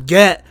JoJo to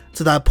get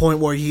to that point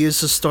where he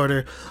is a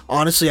starter.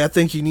 Honestly, I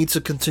think he needs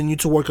to continue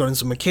to work on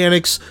his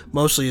mechanics,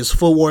 mostly his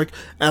footwork,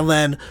 and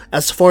then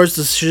as far as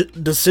the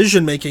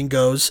decision making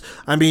goes,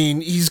 I mean,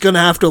 he's going to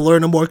have to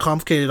learn a more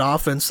complicated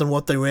offense than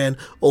what they ran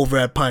over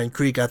at Pine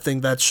Creek. I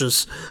think that's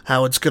just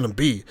how it's going to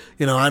be.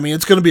 I mean,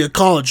 it's going to be a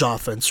college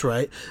offense,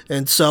 right?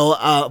 And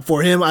so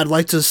for him, I'd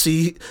like to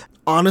see,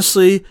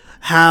 honestly,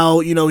 how,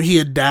 he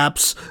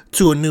adapts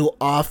to a new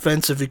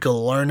offense if he could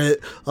learn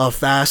it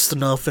fast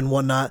enough and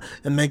whatnot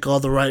and make all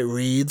the right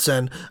reads.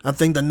 And I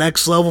think the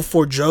next level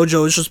for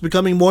JoJo is just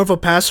becoming more of a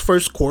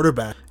pass-first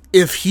quarterback.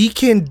 If he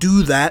can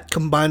do that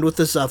combined with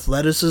his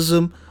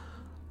athleticism,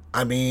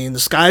 I mean, the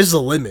sky's the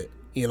limit,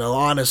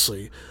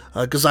 honestly.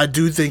 Because I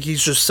do think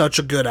he's just such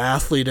a good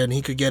athlete and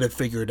he could get it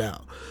figured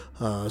out.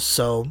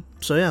 So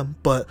yeah,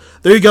 but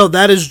there you go.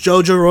 That is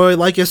JoJo Roy.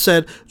 Like I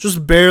said,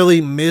 just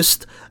barely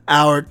missed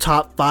our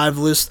top 5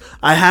 list.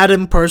 I had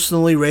him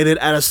personally rated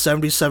at a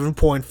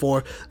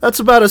 77.4. That's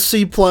about a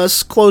C+,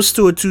 close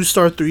to a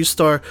 2-star,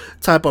 3-star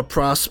type of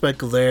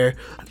prospect there.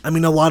 I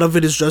mean, a lot of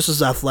it is just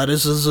his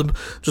athleticism,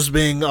 just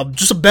being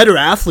just a better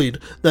athlete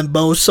than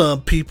most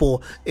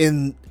people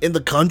in in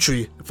the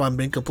country, if I'm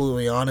being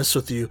completely honest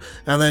with you.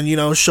 And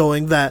then,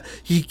 showing that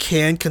he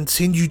can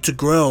continue to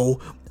grow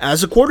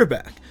as a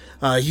quarterback.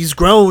 He's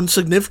grown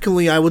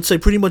significantly, I would say,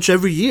 pretty much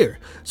every year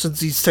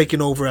since he's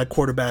taken over at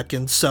quarterback.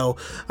 And so,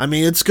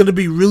 it's going to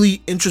be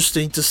really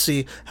interesting to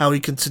see how he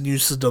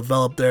continues to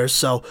develop there.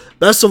 So,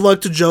 best of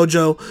luck to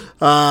JoJo.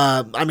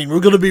 We're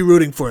going to be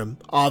rooting for him,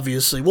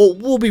 obviously.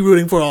 We'll be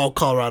rooting for all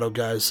Colorado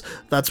guys.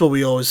 That's what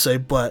we always say.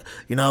 But,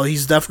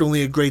 he's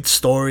definitely a great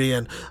story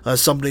and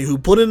somebody who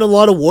put in a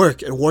lot of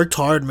work and worked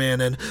hard,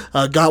 man, and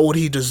got what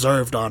he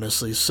deserved,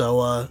 honestly.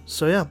 So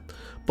yeah.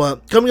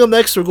 But coming up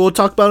next, we're going to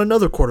talk about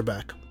another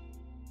quarterback.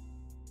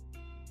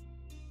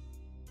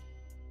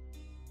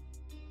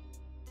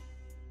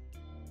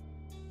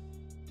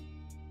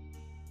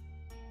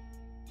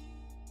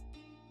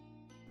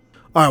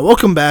 Alright,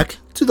 welcome back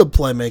to the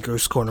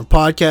Playmakers Corner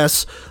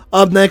podcast.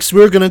 Up next,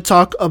 we're going to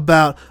talk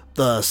about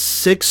the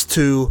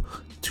 6'2",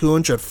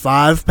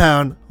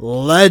 205-pound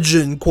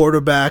legend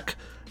quarterback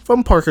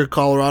from Parker,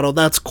 Colorado.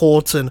 That's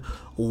Colton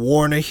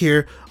Warner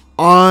here.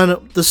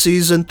 On the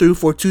season, threw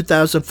for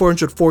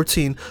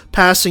 2,414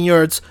 passing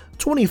yards,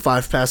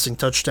 25 passing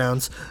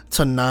touchdowns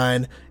to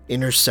 9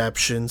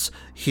 interceptions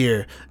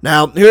here.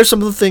 Now, here are some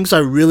of the things I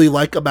really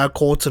like about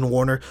Colton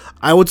Warner.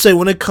 I would say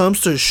when it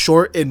comes to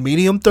short and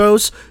medium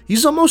throws,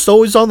 he's almost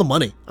always on the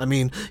money.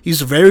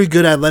 He's very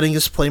good at letting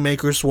his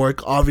playmakers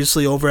work.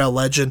 Obviously, over at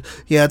Legend,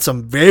 he had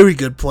some very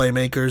good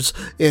playmakers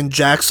in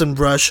Jackson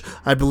Brush.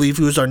 I believe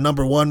he was our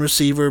number 1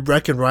 receiver.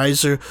 Brecken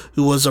Reiser,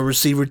 who was a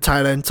receiver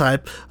tight end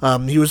type.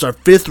 He was our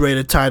 5th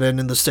rated tight end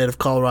in the state of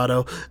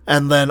Colorado.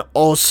 And then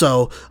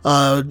also,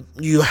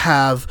 you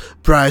have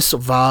Bryce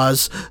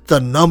Vaz,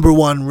 the number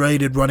 1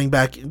 rated running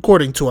back,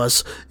 according to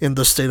us, in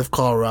the state of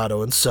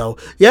Colorado. And so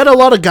he had a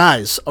lot of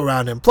guys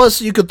around him.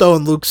 Plus, you could throw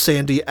in Luke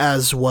Sandy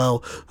as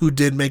well, who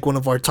did make one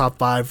of our top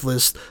 5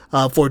 lists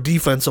for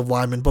defensive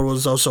linemen, but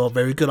was also a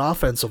very good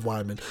offensive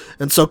lineman.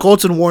 And so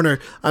Colton Warner,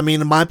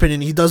 in my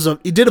opinion, he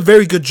did a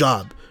very good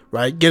job,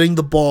 right, getting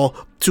the ball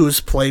to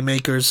his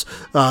playmakers.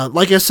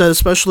 Like I said,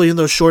 especially in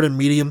those short and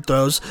medium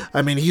throws,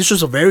 he's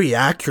just very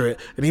accurate,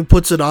 and he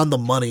puts it on the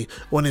money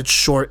when it's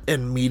short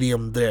and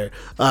medium there.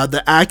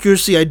 The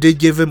accuracy I did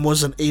give him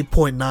was an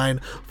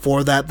 8.9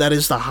 for that. That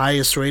is the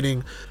highest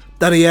rating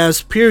that he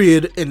has,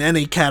 period, in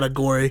any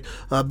category,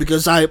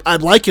 because I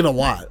like it a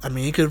lot.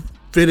 He could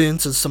fit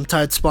into some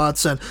tight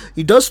spots, and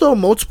he does throw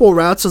multiple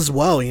routes as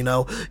well.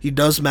 He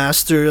does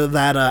master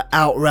that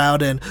out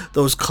route and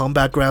those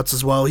comeback routes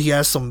as well. He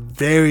has some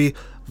very,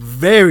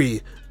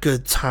 very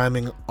good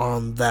timing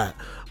on that.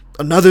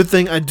 Another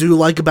thing I do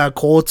like about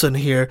Colton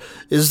here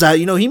is that,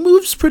 he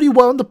moves pretty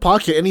well in the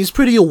pocket, and he's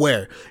pretty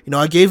aware.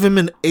 I gave him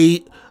an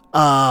 8.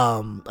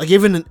 I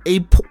gave him an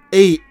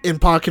 8 in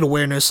pocket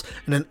awareness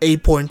and an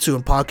 8.2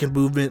 in pocket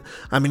movement.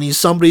 He's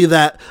somebody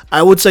that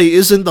I would say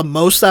isn't the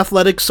most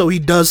athletic, so he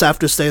does have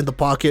to stay in the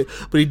pocket,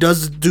 but he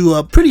does do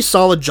a pretty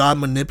solid job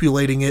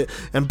manipulating it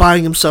and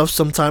buying himself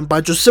some time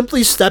by just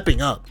simply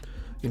stepping up.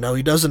 He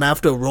doesn't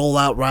have to roll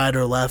out right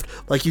or left.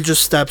 He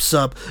just steps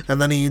up and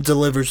then he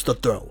delivers the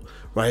throw,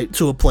 right,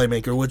 to a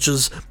playmaker, which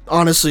is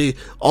honestly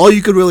all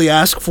you could really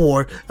ask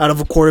for out of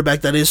a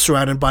quarterback that is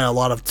surrounded by a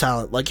lot of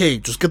talent. Hey,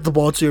 just get the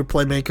ball to your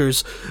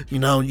playmakers.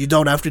 You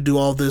don't have to do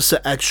all this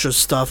extra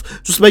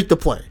stuff. Just make the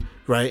play,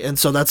 right? And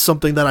so that's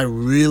something that I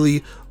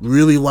really,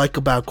 really like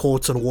about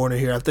Colton Warner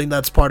here. I think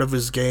that's part of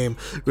his game,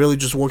 really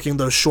just working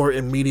those short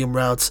and medium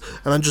routes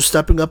and then just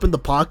stepping up in the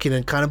pocket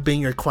and kind of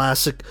being your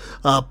classic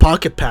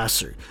pocket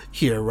passer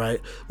here, right?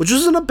 Which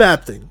isn't a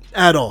bad thing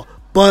at all.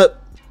 But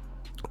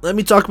let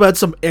me talk about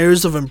some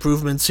areas of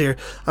improvements here.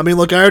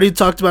 Look, I already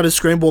talked about his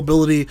scramble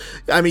ability.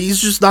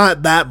 He's just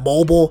not that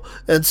mobile,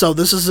 and so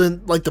this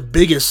isn't the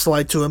biggest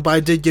slight to him, but I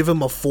did give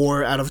him a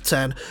 4 out of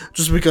 10,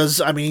 just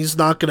because, he's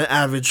not going to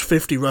average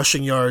 50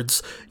 rushing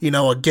yards,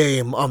 a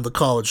game on the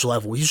college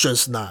level. He's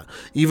just not.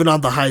 Even on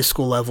the high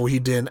school level, he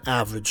didn't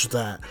average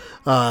that.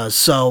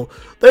 So,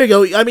 there you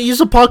go.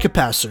 He's a pocket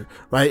passer,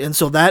 right? And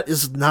so that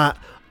is not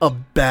a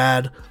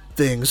bad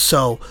thing.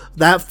 So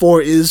that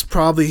 4 is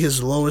probably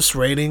his lowest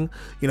rating,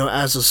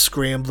 as a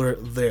scrambler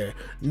there.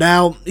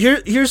 Now,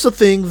 here's the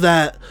thing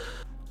that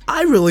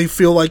I really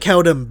feel like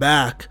held him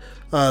back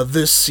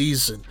this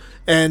season,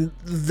 and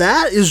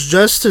that is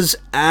just his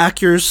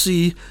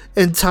accuracy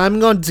and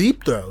timing on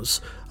deep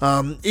throws.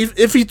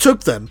 If he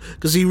took them,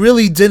 because he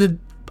really didn't.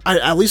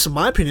 At least in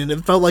my opinion,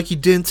 it felt like he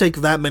didn't take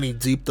that many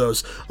deep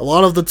throws. A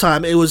lot of the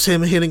time, it was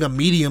him hitting a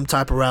medium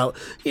type of route,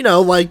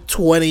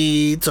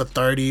 20 to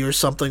 30 or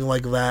something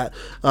like that.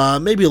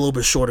 Maybe a little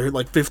bit shorter,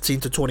 15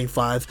 to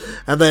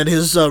 25. And then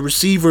his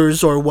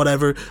receivers or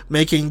whatever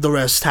making the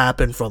rest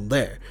happen from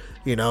there.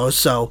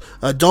 So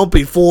don't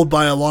be fooled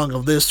by along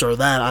of this or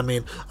that.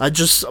 I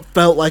just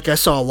felt like I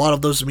saw a lot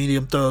of those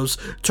medium throws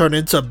turn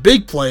into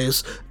big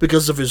plays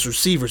because of his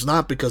receivers,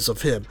 not because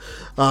of him.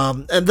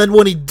 And then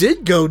when he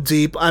did go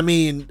deep,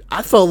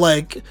 I felt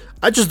like,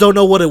 I just don't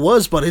know what it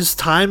was, but his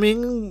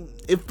timing,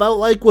 it felt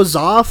like, was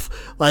off.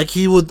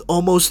 He would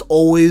almost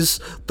always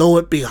throw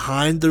it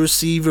behind the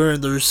receiver,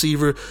 and the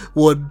receiver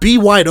would be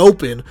wide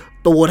open,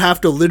 but would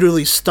have to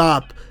literally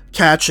stop,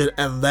 catch it,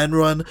 and then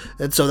run,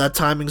 and so that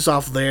timing's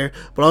off there.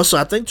 But also,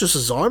 I think just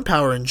his arm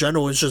power in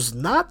general is just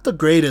not the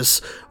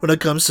greatest when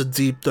it comes to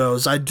deep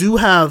throws. I do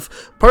have,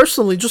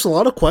 personally, just a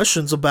lot of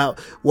questions about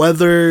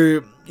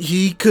whether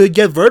he could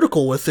get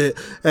vertical with it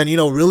and, you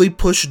know, really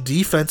push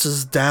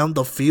defenses down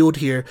the field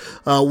here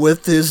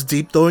with his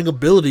deep throwing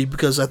ability,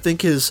 because I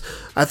think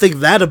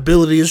that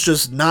ability is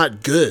just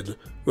not good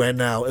right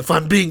now, if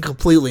I'm being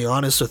completely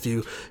honest with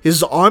you.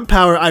 His arm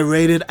power I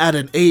rated at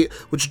an 8,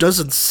 which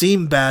doesn't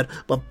seem bad,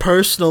 but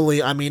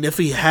personally, I mean, if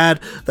he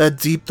had that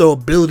deep throw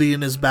ability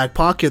in his back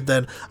pocket,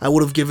 then I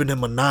would have given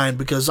him a 9,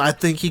 because I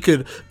think he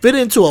could fit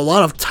into a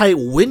lot of tight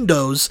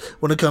windows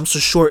when it comes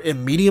to short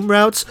and medium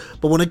routes,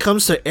 but when it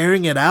comes to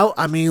airing it out,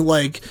 I mean,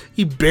 like,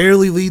 he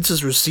barely leads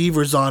his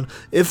receivers on,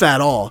 if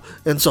at all,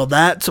 and so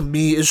that, to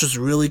me, is just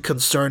really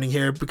concerning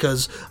here,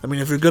 because, I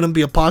mean, if you're going to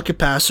be a pocket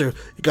passer,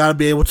 you got to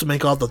be able to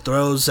make all the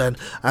throws. And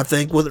I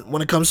think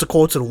when it comes to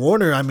Colton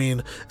Warner, I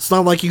mean, it's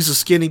not like he's a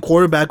skinny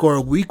quarterback or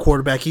a weak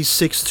quarterback. He's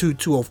 6'2",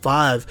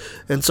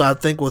 205, and so I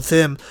think with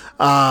him,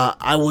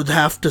 I would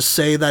have to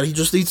say that he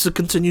just needs to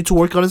continue to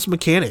work on his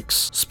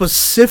mechanics,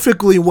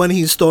 specifically when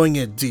he's throwing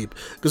it deep,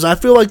 because I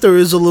feel like there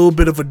is a little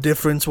bit of a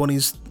difference when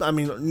he's, I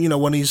mean, you know,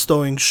 when he's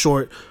throwing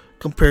short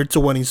compared to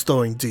when he's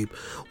throwing deep.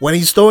 When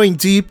he's throwing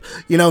deep,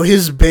 you know,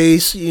 his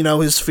base, you know,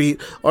 his feet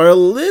are a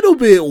little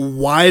bit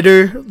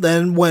wider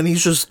than when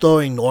he's just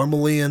throwing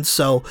normally, and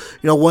so,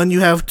 you know, when you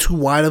have too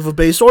wide of a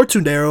base or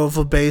too narrow of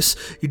a base,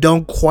 you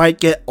don't quite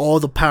get all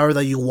the power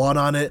that you want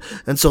on it,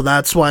 and so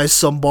that's why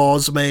some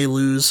balls may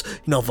lose,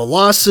 you know,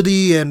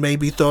 velocity and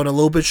maybe thrown a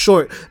little bit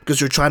short,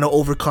 because you're trying to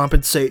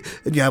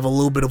overcompensate and you have a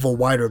little bit of a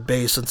wider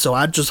base. And so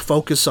I'd just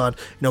focus on,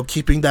 you know,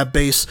 keeping that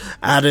base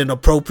at an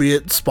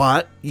appropriate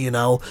spot, you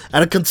know,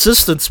 at a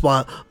consistent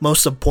spot,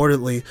 most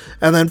importantly,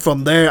 and then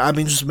from there, I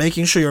mean, just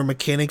making sure your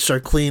mechanics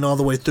are clean all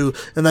the way through,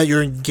 and that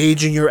you're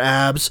engaging your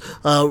abs,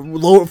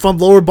 from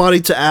lower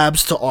body to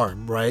abs to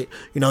arm, right?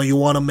 You know, you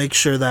want to make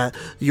sure that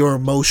your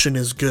motion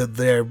is good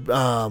there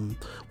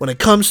when it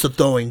comes to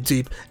throwing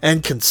deep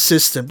and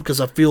consistent, because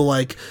I feel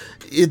like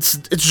it's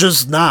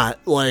just not,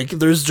 like,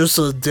 there's just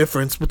a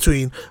difference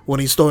between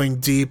when he's throwing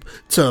deep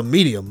to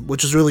medium,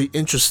 which is really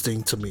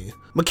interesting to me.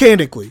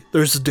 Mechanically,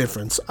 there's a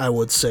difference, I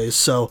would say.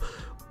 So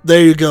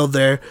there you go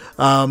there.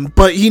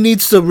 But he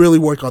needs to really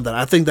work on that.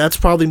 I think that's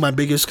probably my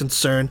biggest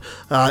concern.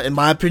 In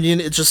my opinion,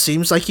 it just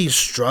seems like he's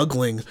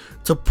struggling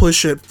to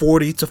push it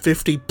 40 to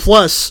 50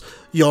 plus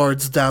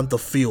yards down the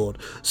field.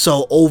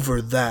 So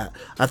over that,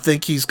 I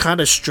think he's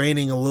kind of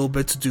straining a little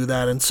bit to do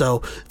that. And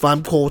so if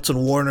I'm Colton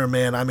Warner,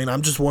 man, I mean,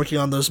 I'm just working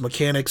on those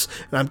mechanics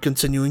and I'm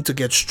continuing to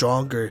get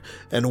stronger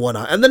and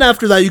whatnot. And then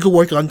after that, you can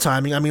work on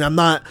timing. I mean, I'm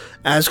not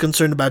as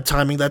concerned about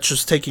timing. That's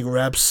just taking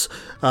reps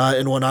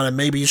and whatnot. And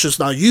maybe he's just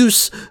not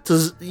used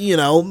to, you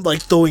know,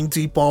 like throwing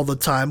deep all the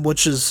time,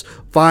 which is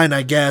fine,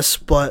 I guess,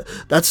 but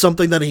that's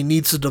something that he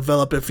needs to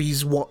develop if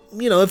he's,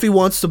 you know, if he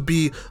wants to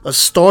be a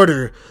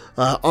starter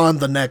on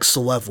the next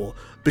level,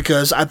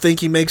 because I think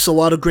he makes a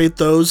lot of great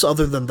throws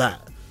other than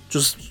that.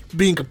 Just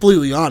being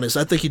completely honest,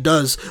 I think he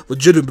does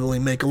legitimately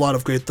make a lot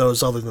of great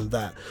throws other than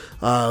that.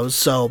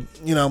 So,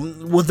 you know,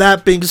 with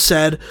that being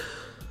said,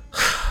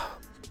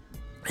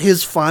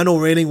 his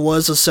final rating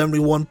was a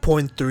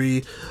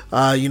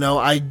 71.3. You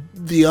know,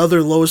 the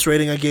other lowest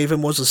rating I gave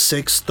him was a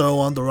 6 throw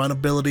on the run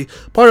ability.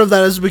 Part of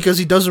that is because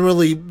he doesn't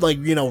really, like,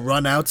 you know,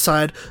 run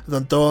outside and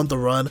then throw on the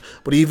run.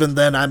 But even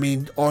then, I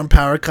mean, arm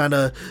power kind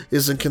of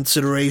is in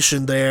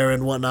consideration there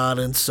and whatnot.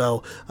 And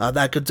so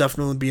that could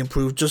definitely be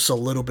improved just a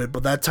little bit.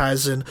 But that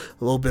ties in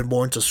a little bit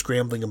more into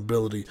scrambling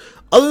ability.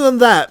 Other than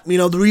that, you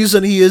know, the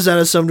reason he is at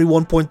a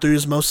 71.3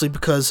 is mostly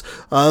because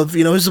of,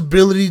 you know, his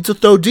ability to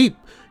throw deep.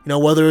 You know,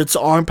 whether it's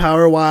arm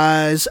power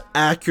wise,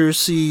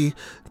 accuracy,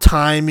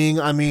 timing,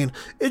 I mean,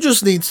 it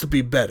just needs to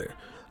be better.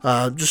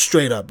 Just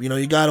straight up, you know,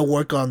 you got to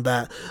work on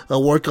that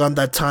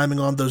timing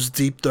on those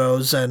deep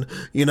throws, and,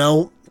 you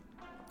know,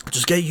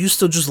 just get used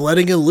to just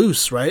letting it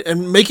loose, right?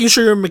 And making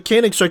sure your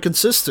mechanics are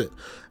consistent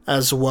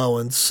as well.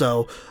 And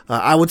so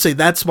I would say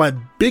that's my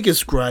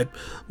biggest gripe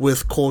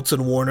with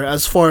Colton Warner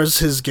as far as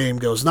his game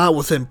goes. Not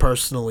with him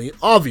personally,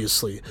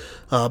 obviously,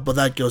 but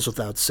that goes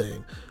without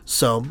saying.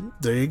 So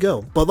there you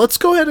go. But let's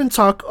go ahead and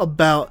talk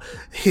about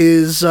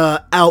his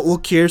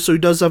outlook here. So he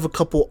does have a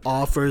couple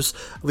offers,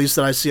 at least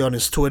that I see on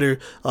his Twitter.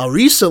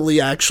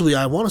 Recently, actually,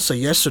 I want to say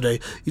yesterday,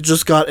 he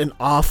just got an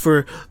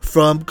offer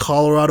from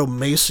Colorado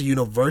Mesa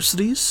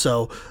University.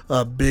 So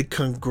big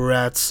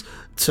congrats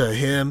to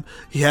him.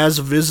 He has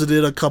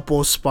visited a couple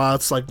of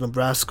spots like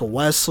Nebraska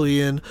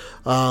Wesleyan.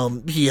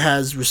 He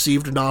has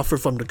received an offer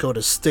from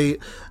Dakota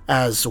State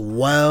as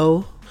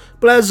well.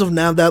 But as of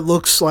now, that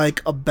looks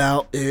like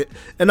about it.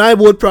 And I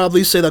would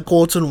probably say that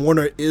Colton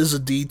Warner is a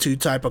D2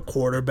 type of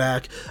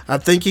quarterback. I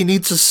think he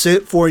needs to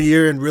sit for a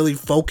year and really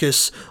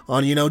focus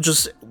on,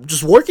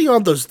 just working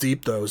on those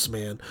deep throws,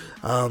 man.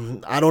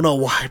 I don't know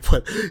why,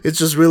 but it's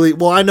just really,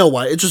 well, I know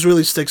why. It just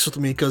really sticks with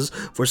me because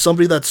for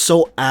somebody that's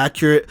so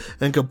accurate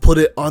and can put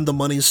it on the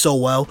money so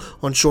well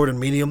on short and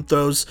medium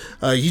throws,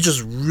 he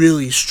just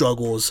really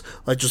struggles,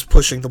 like just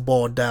pushing the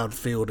ball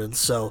downfield. And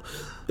so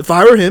if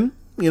I were him,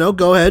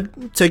 go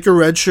ahead, take your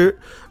red shirt,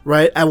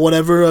 right, at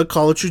whatever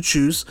college you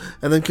choose,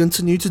 and then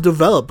continue to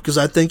develop, because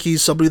I think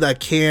he's somebody that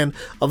can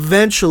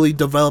eventually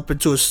develop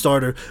into a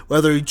starter,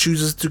 whether he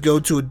chooses to go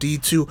to a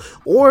D2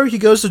 or he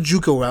goes the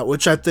JUCO route,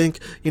 which I think,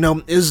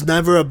 is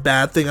never a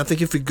bad thing. I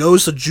think if he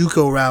goes the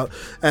JUCO route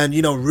and,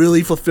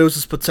 really fulfills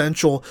his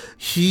potential,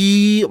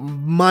 he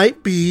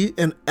might be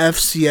an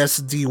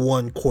FCS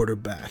D1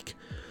 quarterback.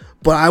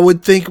 But I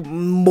would think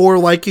more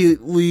likely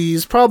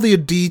he's probably a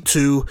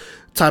D2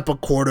 type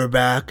of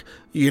quarterback,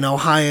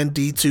 high-end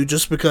D2,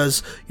 just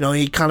because,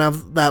 he kind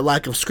of that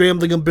lack of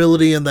scrambling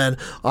ability, and then,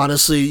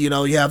 honestly, you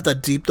have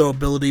that deep throw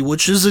ability,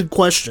 which is in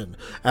question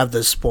at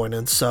this point.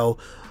 And so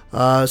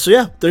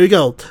yeah, there you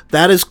go.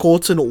 That is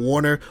Colton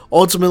Warner.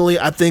 Ultimately,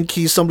 I think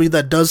he's somebody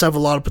that does have a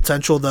lot of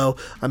potential, though.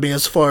 I mean,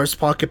 as far as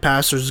pocket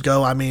passers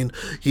go, I mean,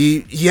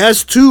 he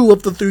has 2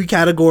 of the 3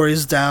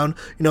 categories down,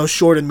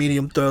 short and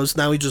medium throws.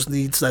 Now he just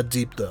needs that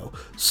deep throw.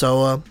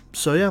 So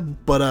yeah,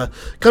 but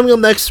coming up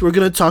next, we're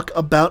going to talk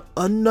about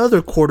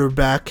another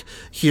quarterback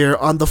here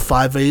on the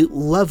 5A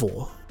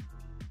level.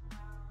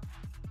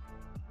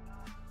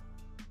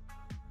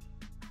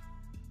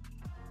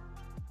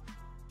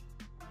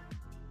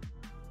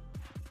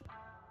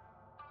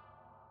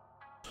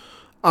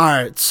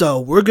 Alright, so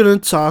we're going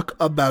to talk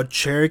about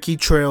Cherokee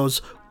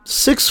Trail's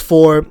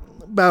 6'4",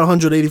 about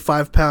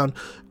 185-pound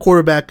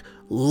quarterback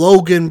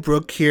Logan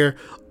Brooke here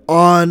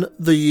on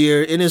the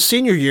year. In his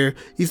senior year,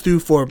 he threw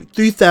for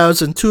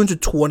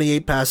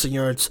 3,228 passing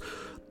yards,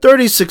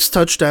 36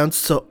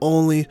 touchdowns to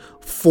only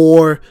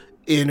 4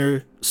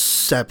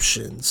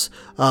 interceptions.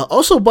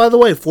 Also, by the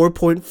way,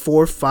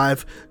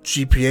 4.45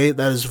 GPA.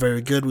 That is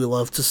very good. We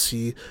love to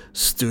see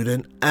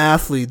student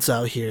athletes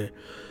out here.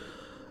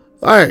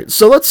 Alright,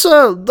 so let's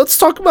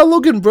talk about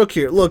Logan Brooke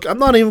here. Look, I'm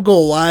not even gonna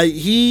lie,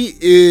 he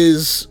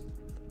is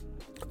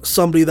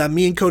somebody that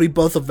me and Cody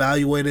both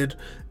evaluated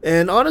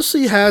and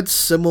honestly had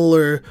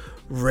similar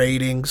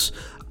ratings.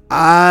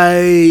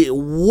 I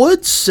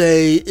would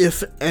say,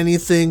 if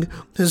anything,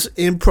 his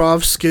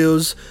improv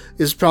skills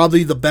is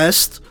probably the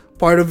best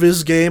part of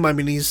his game. I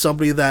mean, he's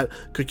somebody that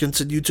could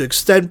continue to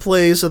extend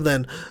plays and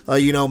then,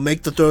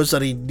 make the throws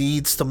that he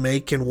needs to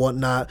make and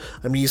whatnot.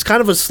 I mean, he's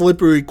kind of a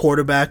slippery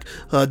quarterback,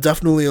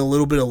 definitely a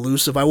little bit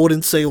elusive. I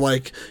wouldn't say,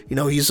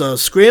 he's a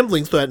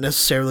scrambling threat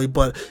necessarily,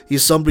 but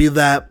he's somebody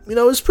that,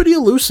 is pretty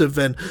elusive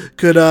and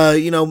could,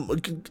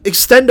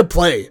 extend a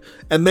play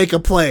and make a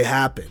play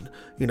happen.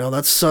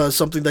 That's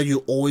something that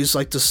you always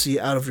like to see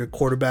out of your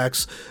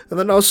quarterbacks. And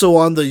then also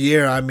on the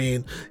year, I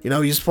mean,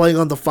 he's playing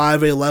on the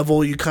 5A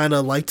level. You kind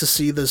of like to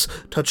see this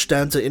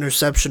touchdown to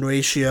interception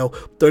ratio,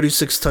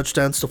 36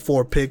 touchdowns to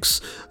 4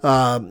 picks.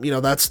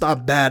 That's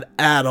not bad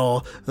at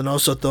all. And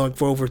also throwing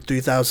for over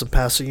 3,000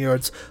 passing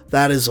yards.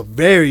 That is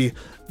very,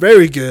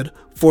 very good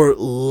for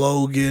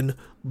Logan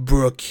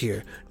Brooke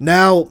here.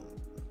 Now,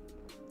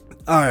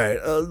 all right,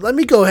 let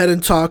me go ahead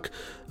and talk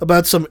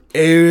about some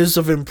areas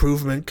of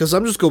improvement, because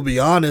I'm just gonna be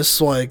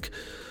honest,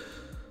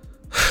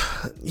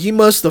 he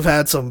must have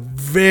had some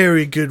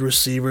very good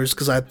receivers,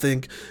 because I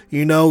think,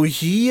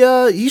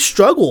 he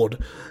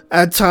struggled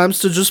at times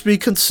to just be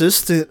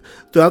consistent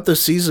throughout the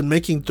season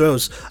making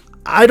throws.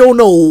 I don't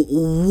know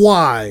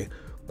why.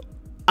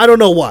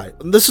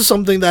 This is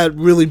something that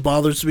really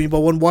bothers me, but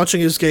when watching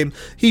his game,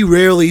 he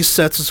rarely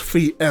sets his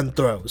feet and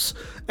throws.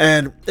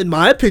 And in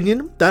my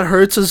opinion, that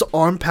hurts his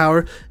arm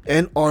power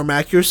and arm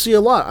accuracy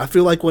a lot. I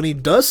feel like when he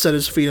does set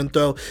his feet and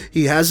throw,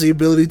 he has the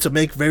ability to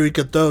make very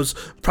good throws.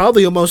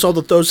 Probably almost all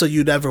the throws that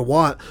you'd ever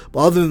want. But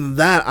other than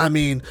that, I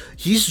mean,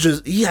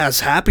 he has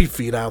happy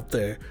feet out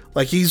there.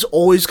 Like, he's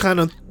always kind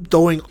of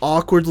throwing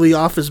awkwardly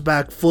off his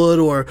back foot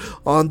or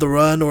on the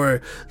run,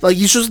 or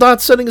he's just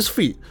not setting his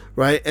feet,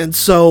 right? And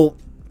so,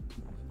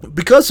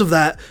 because of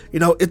that,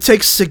 it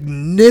takes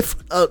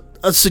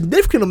a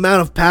significant amount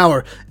of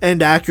power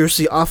and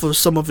accuracy off of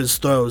some of his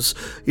throws.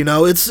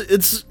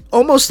 It's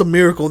almost a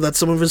miracle that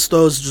some of his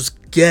throws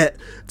just get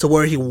to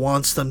where he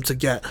wants them to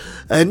get.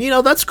 And,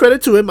 that's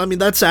credit to him. I mean,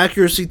 that's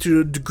accuracy to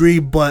a degree,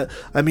 but,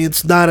 I mean,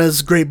 it's not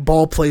as great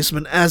ball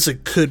placement as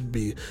it could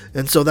be.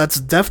 And so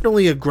that's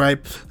definitely a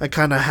gripe I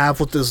kind of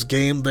have with this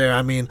game there.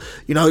 I mean,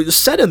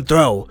 set and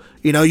throw.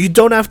 You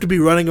don't have to be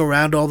running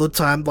around all the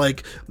time.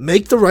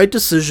 Make the right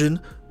decision,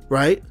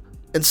 right?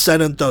 And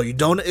set and throw. It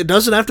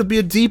doesn't have to be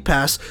a deep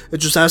pass, it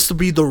just has to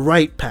be the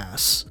right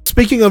pass.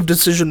 Speaking of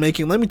decision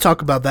making, let me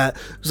talk about that,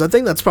 because I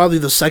think that's probably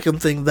the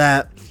second thing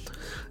that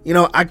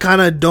I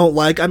kind of don't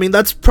like. I mean,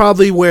 that's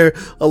probably where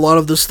a lot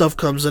of this stuff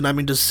comes in. I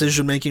mean,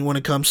 decision making when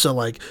it comes to,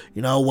 like,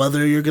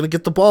 whether you're going to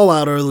get the ball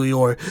out early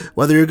or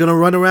whether you're going to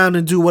run around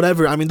and do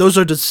whatever. I mean, those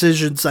are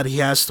decisions that he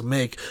has to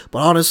make. But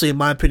honestly, in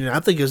my opinion, I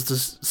think his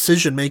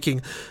decision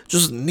making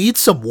just needs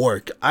some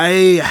work.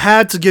 I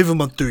had to give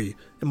him a 3,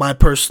 in my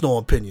personal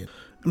opinion.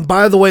 And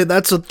by the way,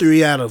 that's a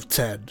 3 out of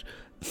 10.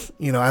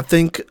 I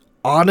think,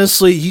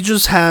 honestly, he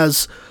just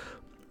has...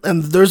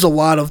 And there's a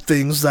lot of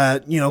things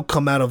that,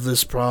 come out of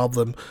this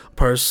problem,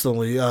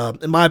 personally,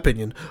 in my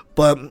opinion.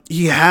 But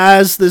he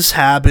has this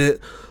habit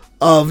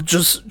of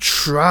just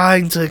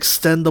trying to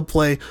extend the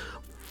play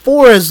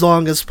for as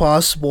long as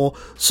possible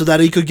so that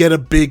he could get a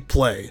big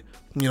play.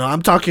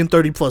 I'm talking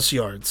 30-plus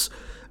yards.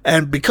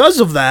 And because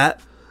of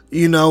that,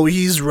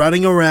 he's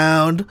running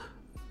around...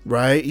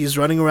 Right? He's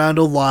running around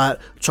a lot,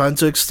 trying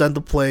to extend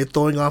the play,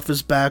 throwing off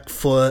his back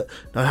foot,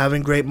 not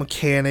having great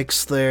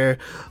mechanics there.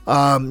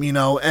 And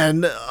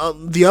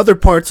the other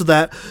parts of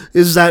that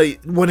is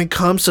that when it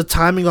comes to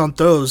timing on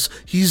throws,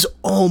 he's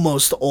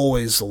almost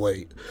always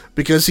late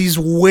because he's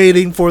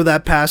waiting for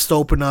that pass to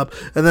open up.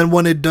 And then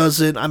when it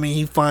doesn't, I mean,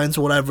 he finds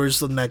whatever's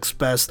the next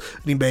best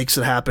and he makes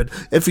it happen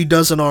if he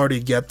doesn't already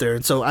get there.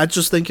 And so I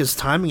just think his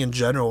timing in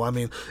general, I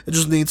mean, it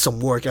just needs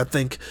some work. I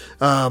think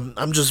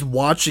I'm just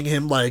watching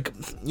him, like,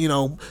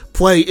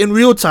 play in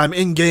real time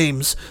in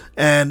games,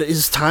 and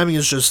his timing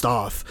is just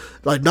off.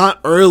 Like, not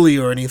early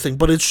or anything,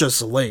 but it's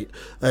just late.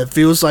 It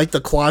feels like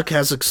the clock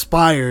has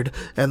expired,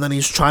 and then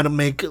he's trying to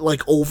make,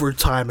 like,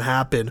 overtime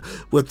happen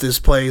with his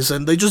plays,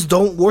 and they just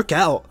don't work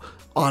out.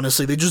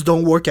 Honestly, they just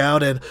don't work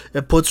out, and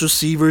it puts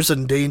receivers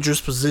in dangerous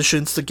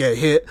positions to get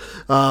hit,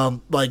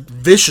 like,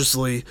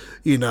 viciously,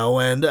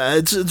 and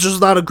it's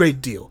just not a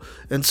great deal.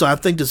 And so I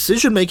think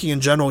decision-making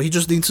in general, he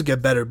just needs to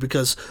get better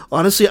because,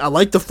 honestly, I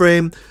like the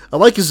frame. I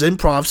like his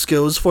improv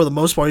skills. For the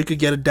most part, he could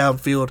get it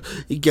downfield.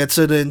 He gets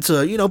it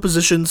into,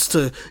 positions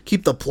to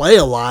keep the play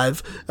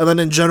alive. And then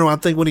in general, I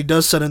think when he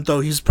does set and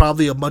throw, he's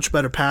probably a much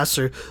better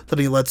passer than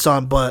he lets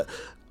on. But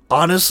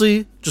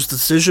honestly, just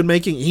decision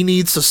making, he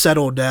needs to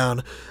settle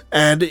down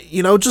and,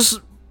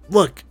 just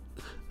look,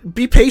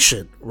 be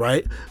patient,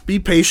 right? Be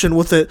patient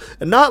with it,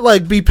 and not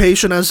like be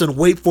patient as in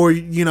wait for,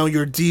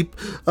 your deep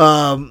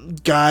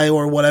guy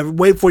or whatever,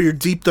 wait for your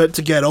deep threat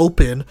to get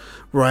open,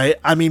 right?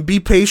 I mean,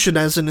 be patient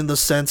as in the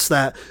sense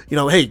that,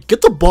 hey,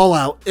 get the ball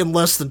out in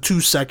less than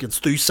 2 seconds,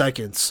 3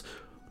 seconds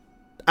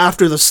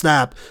after the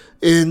snap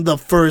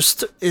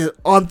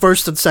on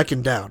first and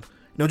second down.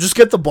 Just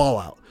get the ball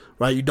out.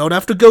 Right, you don't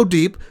have to go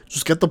deep.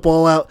 Just get the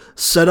ball out.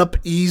 Set up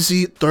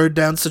easy third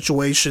down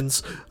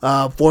situations,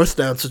 fourth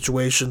down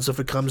situations if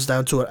it comes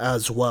down to it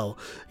as well.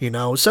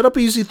 Set up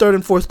easy third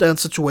and fourth down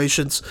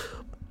situations.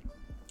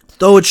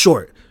 Throw it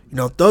short.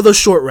 Throw the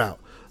short route.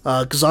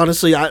 Because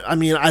honestly,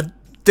 I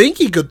think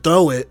he could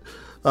throw it,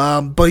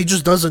 but he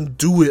just doesn't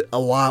do it a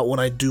lot when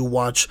I do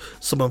watch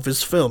some of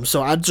his film.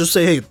 So I'd just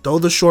say, hey, throw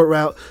the short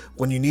route.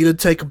 When you need to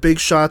take big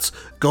shots,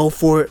 go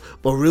for it.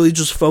 But really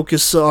just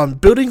focus on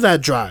building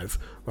that drive.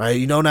 Right,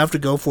 you don't have to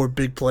go for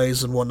big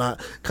plays and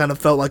whatnot. Kind of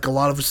felt like a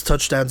lot of his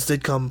touchdowns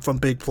did come from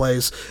big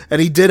plays, and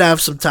he did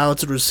have some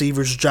talented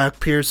receivers. Jack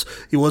Pierce,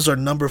 he was our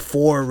number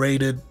 4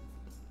 rated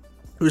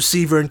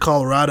receiver in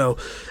Colorado,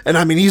 and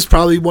I mean he's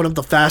probably one of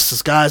the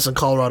fastest guys in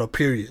Colorado,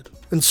 period.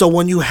 And so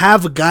when you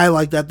have a guy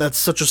like that, that's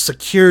such a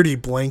security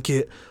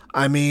blanket.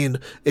 I mean,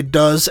 it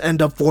does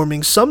end up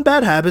forming some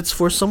bad habits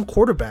for some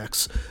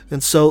quarterbacks,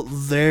 and so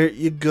there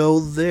you go.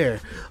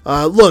 There,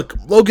 look,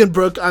 Logan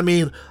Brooks. I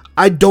mean,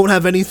 I don't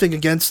have anything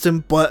against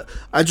him, but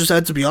I just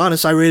had to be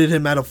honest. I rated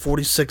him at a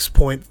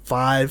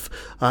 46.5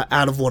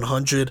 out of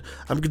 100.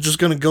 I'm just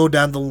going to go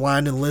down the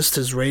line and list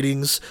his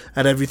ratings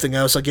at everything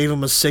else. I gave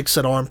him a 6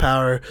 at arm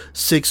power,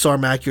 6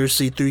 arm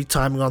accuracy, 3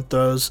 timing on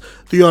throws,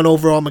 3 on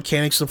overall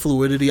mechanics and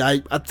fluidity.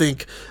 I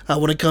think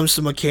when it comes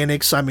to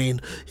mechanics, I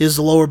mean, his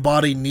lower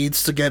body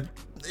needs to get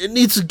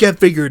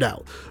figured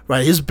out,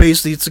 right? His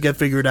base needs to get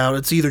figured out.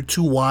 It's either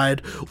too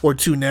wide or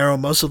too narrow.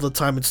 Most of the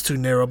time it's too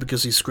narrow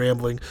because he's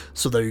scrambling.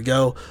 So there you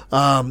go.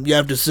 You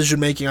have decision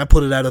making. I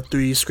put it at a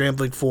 3,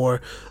 scrambling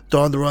 4,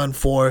 throwing the run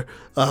 4.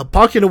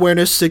 Pocket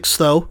awareness 6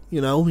 though.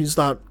 He's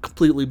not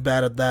completely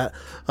bad at that.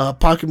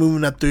 Pocket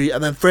movement at 3.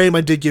 And then frame,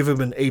 I did give him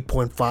an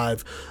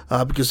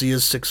 8.5 because he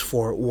is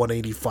 6'4",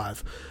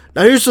 185.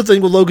 Now here's the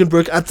thing with Logan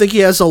Brooks. I think he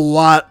has a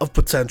lot of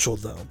potential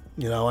though.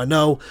 I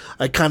know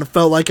I kind of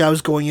felt like I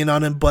was going in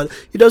on him, but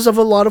he does have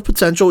a lot of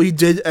potential. He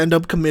did end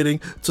up committing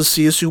to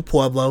CSU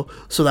Pueblo,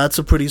 so that's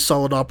a pretty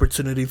solid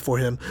opportunity for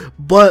him.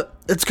 But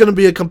it's going to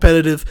be a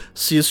competitive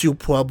CSU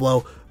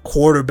Pueblo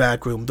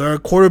quarterback room. There are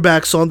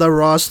quarterbacks on that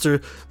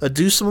roster that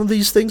do some of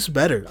these things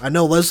better. I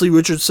know Leslie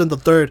Richardson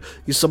III,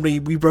 he's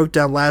somebody we broke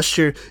down last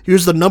year. He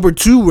was the number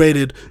 2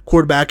 rated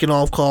quarterback in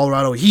all of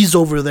Colorado. He's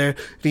over there.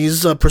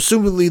 He's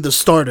presumably the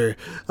starter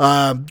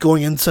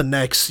going into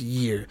next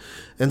year.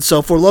 And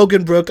so for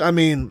Logan Brooks, I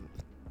mean,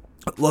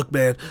 look,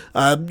 man,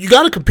 you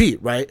got to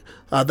compete, right?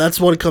 That's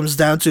what it comes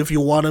down to if you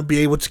want to be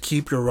able to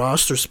keep your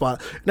roster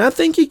spot. And I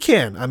think he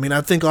can. I mean,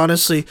 I think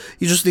honestly,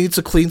 he just needs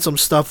to clean some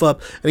stuff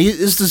up, and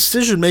his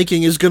decision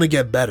making is going to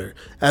get better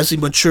as he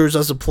matures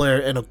as a player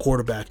and a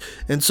quarterback.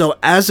 And so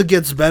as it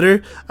gets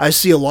better, I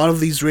see a lot of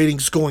these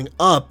ratings going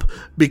up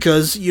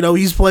because,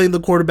 he's playing the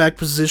quarterback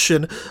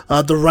position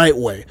the right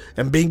way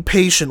and being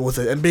patient with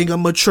it and being a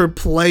mature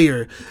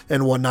player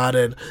and whatnot,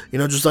 and,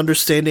 just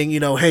understanding,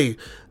 hey,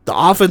 the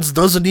offense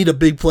doesn't need a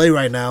big play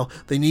right now.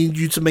 They need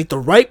you to make the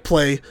right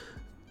play,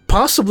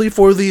 possibly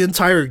for the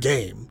entire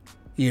game.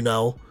 Be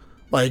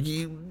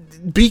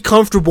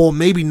comfortable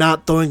maybe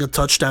not throwing a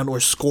touchdown or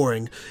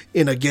scoring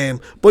in a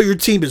game, but your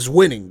team is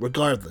winning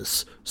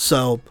regardless.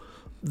 So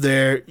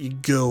there you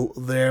go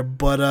there.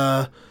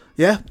 But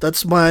yeah,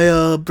 that's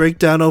my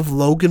breakdown of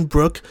Logan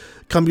Brooke.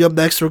 Coming up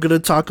next, we're going to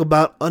talk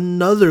about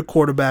another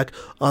quarterback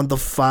on the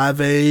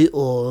 5A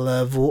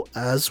level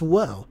as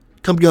well.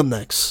 Coming up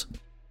next.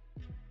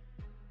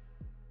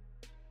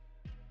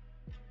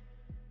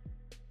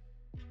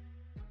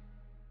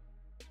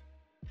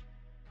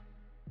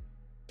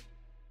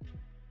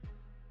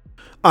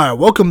 Alright,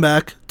 welcome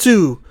back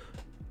to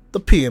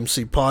the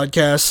PMC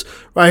podcast.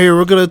 Right here,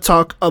 we're going to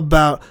talk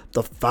about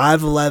the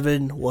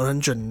 5'11",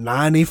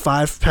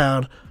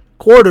 195-pound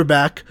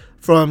quarterback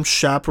from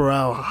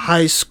Chaparral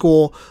High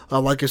School.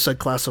 Like I said,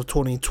 class of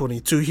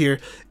 2022 here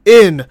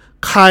in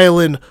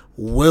Kylan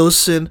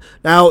Wilson.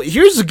 Now,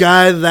 here's a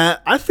guy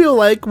that I feel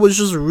like was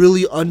just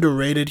really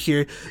underrated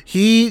here.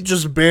 He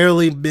just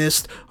barely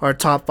missed our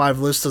top 5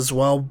 list as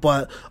well,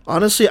 but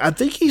honestly, I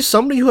think he's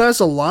somebody who has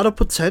a lot of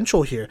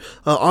potential here.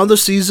 On the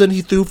season,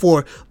 he threw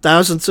for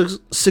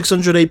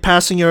 1,608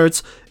 passing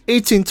yards,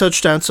 18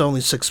 touchdowns,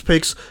 only 6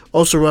 picks.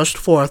 Also rushed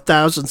for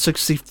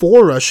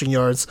 1,064 rushing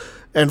yards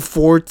and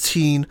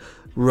 14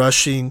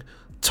 rushing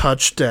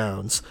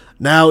touchdowns.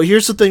 Now,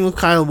 here's the thing with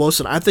Kylan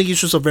Wilson. I think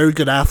he's just a very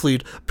good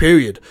athlete,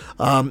 period.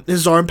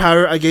 His arm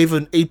power, I gave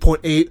an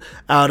 8.8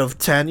 out of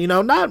 10.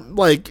 Not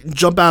like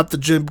jump out the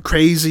gym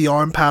crazy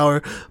arm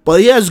power,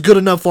 but he has good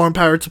enough arm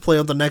power to play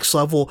on the next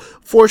level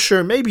for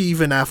sure. Maybe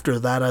even after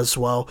that as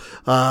well.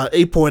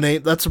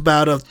 8.8, that's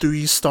about a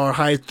 3-star,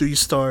 high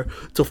 3-star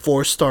to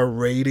 4-star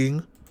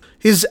rating.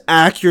 His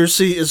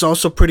accuracy is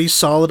also pretty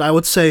solid. I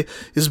would say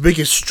his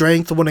biggest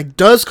strength when it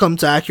does come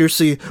to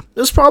accuracy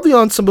is probably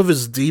on some of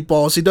his deep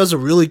balls. He does a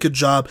really good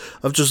job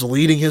of just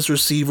leading his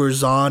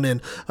receivers on,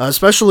 and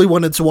especially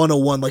when it's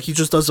 101, he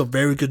just does a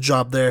very good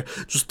job there,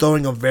 just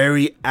throwing a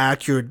very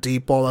accurate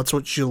deep ball. That's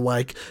what you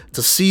like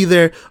to see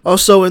there.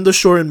 Also, in the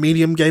short and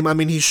medium game, I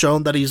mean, he's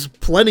shown that he's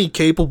plenty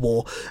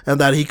capable and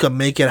that he can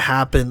make it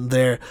happen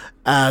there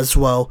as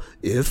well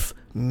if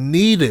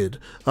needed.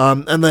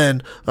 And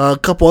then a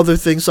couple other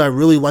things I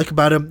really like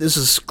about him is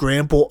his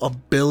scramble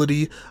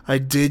ability. I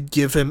did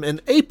give him an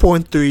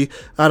 8.3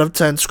 out of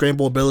 10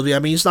 scramble ability. I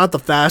mean, he's not the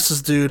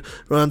fastest dude,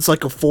 runs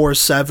like a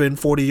 4.7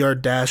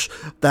 40-yard dash,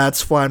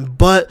 that's fine,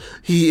 but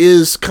he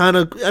is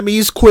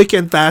he's quick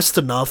and fast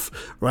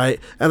enough, right?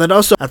 And then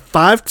also at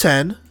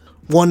 5'10",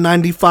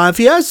 195,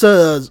 he has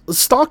a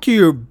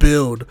stockier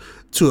build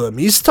to him.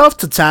 He's tough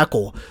to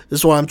tackle,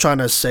 is what I'm trying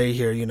to say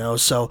here,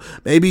 so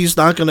maybe he's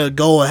not going to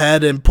go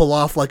ahead and pull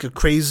off like a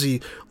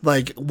crazy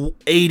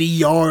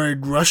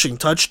 80-yard rushing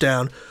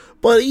touchdown,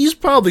 but he's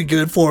probably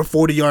good for a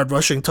 40-yard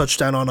rushing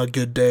touchdown on a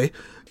good day.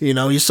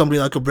 He's somebody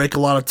that could break a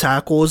lot of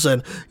tackles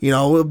and,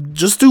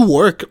 just do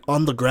work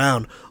on the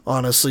ground,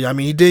 honestly. I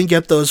mean, he didn't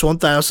get those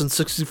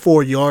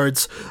 1,064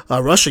 yards,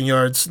 rushing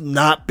yards,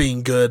 not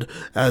being good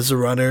as a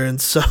runner. And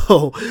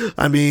so,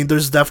 I mean,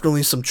 there's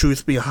definitely some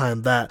truth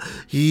behind that.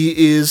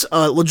 He is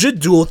a legit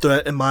dual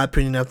threat, in my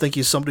opinion. I think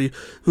he's somebody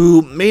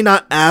who may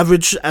not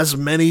average as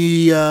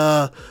many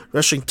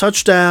rushing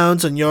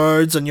touchdowns and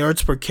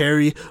yards per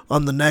carry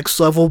on the next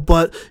level,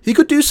 but he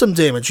could do some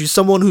damage. He's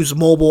someone who's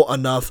mobile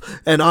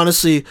enough, and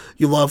honestly,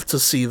 you love to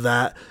see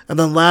that. And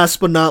then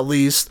last but not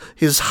least,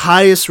 his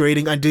highest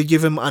rating, I did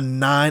give him a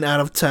 9 out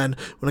of 10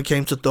 when it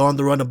came to throw on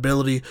the run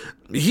ability.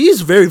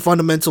 He's very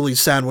fundamentally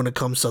sound when it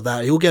comes to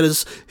that. He'll get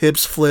his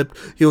hips flipped,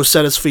 he'll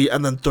set his feet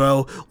and then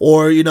throw,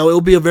 or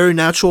it'll be a very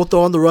natural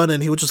throw on the run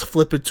and he'll just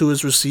flip it to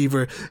his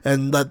receiver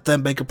and let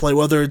them make a play,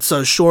 whether it's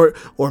a short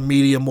or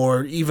medium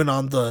or even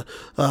on the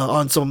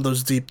on some of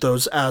those deep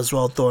throws as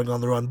well, throwing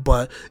on the run.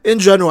 But in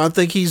general, I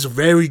think he's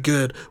very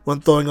good when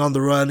throwing on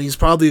the run. He's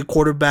probably a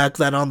quarterback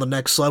that on the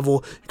next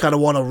level you kind of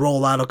want to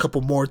roll out a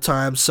couple more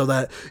times so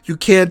that you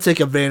can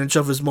take advantage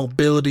of his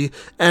mobility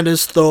and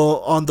his throw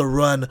on the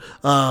run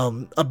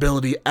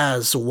ability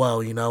as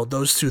well.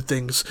 Those two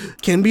things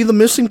can be the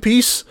missing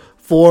piece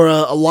for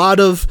a lot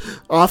of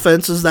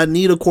offenses that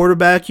need a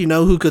quarterback,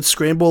 who could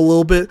scramble a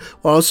little bit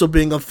while also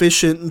being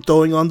efficient and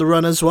throwing on the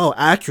run as well,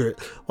 accurate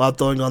while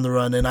throwing on the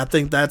run. And I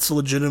think that's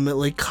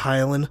legitimately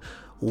Kylan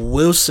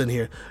Wilson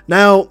here.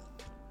 Now,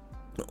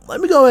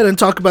 let me go ahead and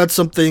talk about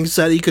some things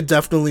that he could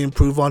definitely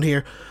improve on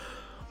here.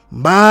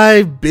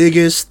 My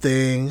biggest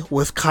thing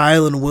with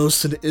Kylan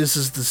Wilson is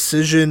his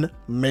decision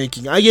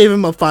making. I gave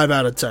him a 5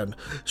 out of 10,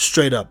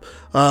 straight up.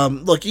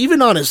 Look,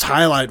 even on his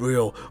highlight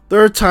reel,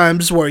 there are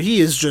times where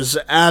he is just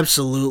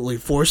absolutely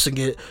forcing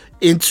it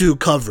into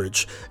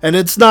coverage. And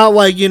it's not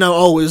like,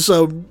 oh, his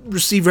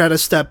receiver had a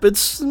step.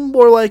 It's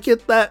more like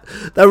that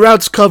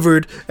route's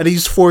covered and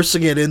he's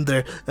forcing it in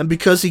there. And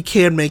because he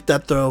can make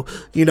that throw,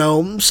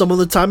 some of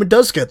the time it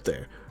does get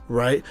there.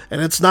 Right,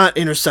 and it's not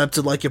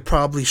intercepted like it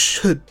probably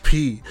should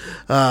be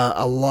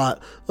a lot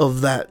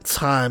of that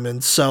time.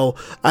 And so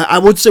I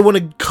would say when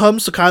it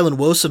comes to Kylan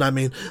Wilson, I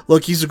mean,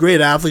 look, he's a great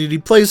athlete. He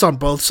plays on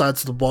both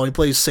sides of the ball. He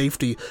plays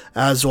safety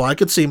as well. I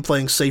could see him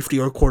playing safety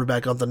or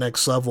quarterback on the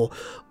next level.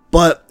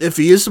 But if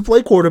he is to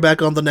play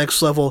quarterback on the next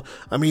level,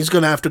 I mean, he's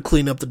going to have to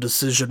clean up the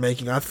decision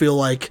making. I feel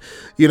like,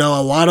 a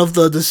lot of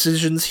the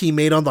decisions he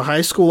made on the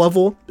high school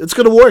level, it's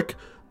going to work,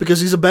 because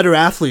he's a better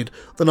athlete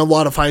than a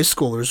lot of high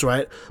schoolers,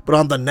 right? But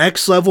on the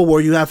next level, where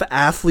you have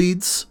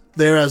athletes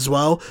there as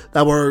well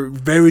that were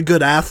very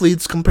good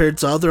athletes compared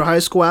to other high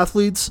school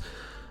athletes,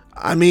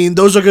 I mean,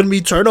 those are going to be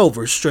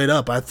turnovers straight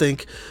up. I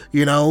think,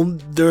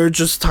 there are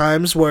just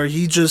times where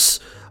he just,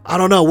 I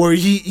don't know, where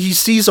he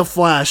sees a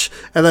flash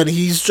and then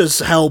he's just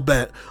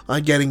hell-bent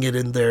on getting it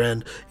in there.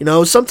 And,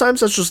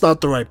 sometimes that's just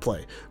not the right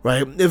play,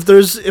 right? If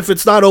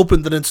it's not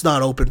open, then it's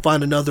not open.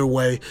 Find another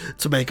way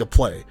to make a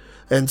play.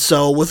 And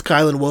so with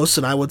Kylan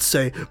Wilson, I would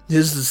say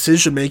his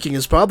decision-making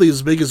is probably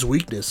his biggest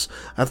weakness.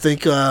 I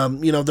think, there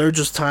are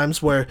just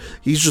times where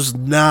he's just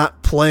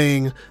not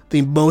playing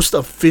the most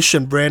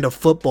efficient brand of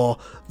football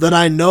that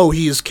I know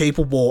he is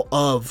capable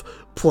of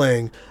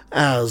playing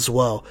as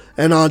well.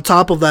 And on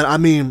top of that, I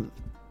mean,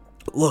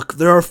 look,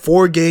 there are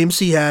 4 games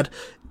he had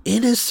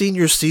in his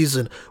senior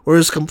season where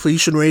his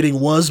completion rating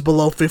was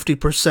below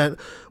 50%,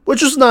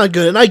 which is not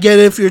good. And I get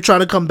it if you're trying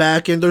to come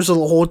back and there's a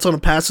whole ton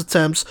of pass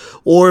attempts,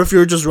 or if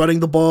you're just running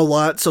the ball a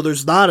lot, so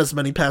there's not as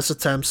many pass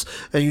attempts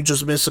and you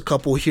just miss a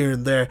couple here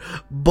and there.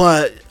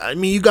 But, I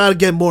mean, you got to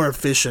get more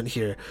efficient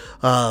here,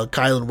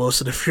 Kylan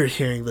Wilson, if you're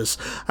hearing this.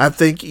 I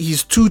think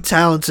he's too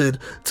talented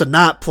to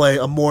not play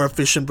a more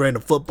efficient brand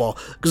of football,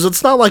 because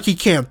it's not like he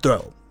can't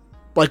throw,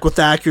 like with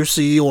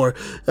accuracy or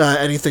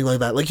anything like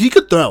that. Like, he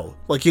could throw.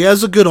 Like, he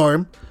has a good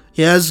arm.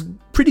 He has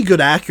pretty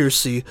good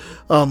accuracy,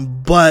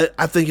 but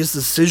I think his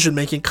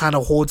decision-making kind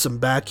of holds him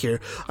back here.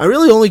 I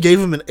really only gave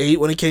him an 8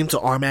 when it came to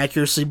arm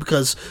accuracy,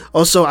 because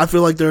also I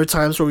feel like there are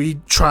times where he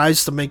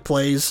tries to make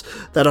plays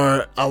that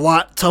are a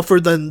lot tougher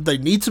than they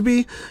need to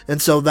be,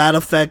 and so that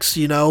affects,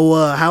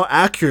 how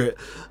accurate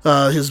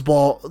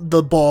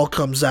the ball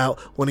comes out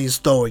when he's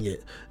throwing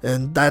it,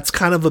 and that's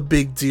kind of a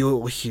big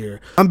deal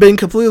here. I'm being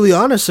completely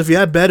honest. If he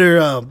had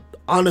better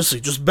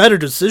just better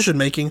decision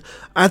making,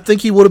 I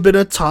think he would have been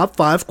a top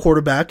 5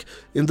 quarterback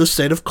in the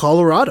state of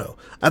Colorado.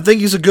 I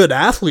think he's a good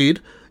athlete,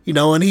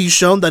 and he's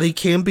shown that he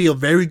can be a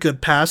very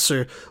good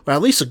passer, or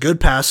at least a good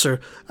passer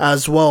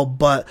as well.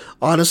 But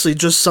honestly,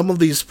 just some of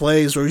these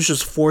plays where he's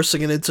just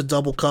forcing it into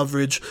double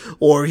coverage,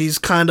 or he's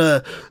kind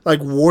of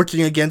like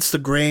working against the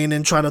grain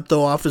and trying to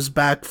throw off his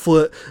back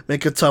foot,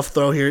 make a tough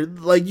throw here.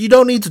 Like, you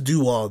don't need to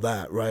do all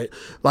that, right?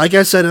 Like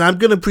I said, and I'm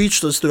going to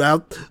preach this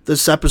throughout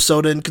this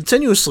episode and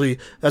continuously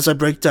as I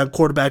break down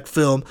quarterback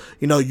film,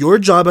 your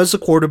job as a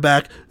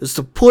quarterback is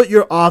to put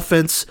your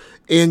offense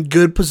in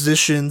good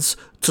positions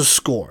to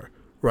score.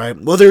 Right?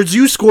 Whether it's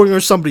you scoring or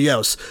somebody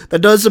else,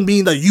 that doesn't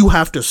mean that you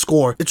have to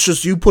score. It's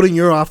just you putting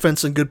your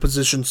offense in good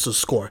positions to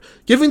score,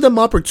 giving them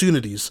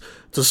opportunities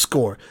to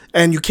score.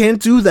 And you can't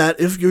do that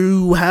if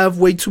you have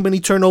way too many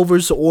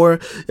turnovers, or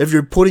if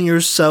you're putting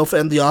yourself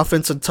and the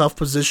offense in tough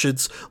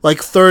positions like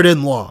 3rd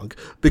and long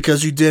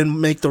because you didn't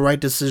make the right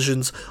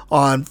decisions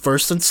on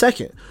 1st and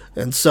 2nd.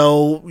 And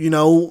so,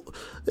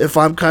 if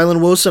I'm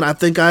Kylan Wilson, I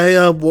think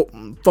I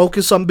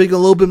focus on being a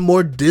little bit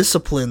more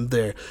disciplined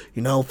there.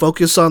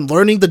 Focus on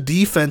learning the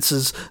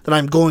defenses that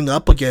I'm going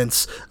up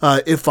against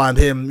if I'm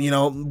him.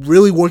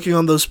 Really working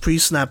on those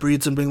pre-snap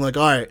reads and being like,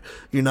 all right,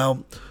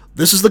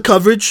 this is the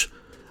coverage.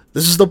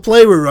 This is the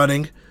play we're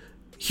running.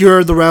 Here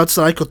are the routes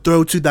that I could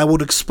throw to that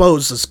would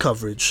expose this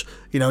coverage,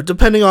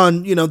 depending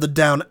on, the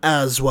down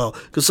as well.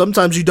 Because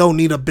sometimes you don't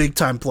need a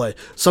big-time play.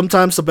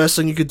 Sometimes the best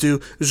thing you could do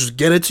is just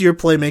get it to your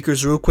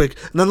playmakers real quick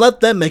and then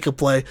let them make a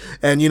play.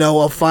 And, a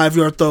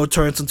 5-yard throw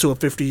turns into a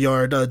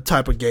 50-yard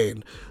type of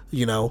gain.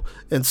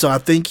 And so I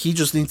think he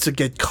just needs to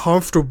get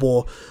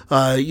comfortable,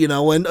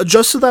 and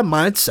adjust to that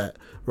mindset.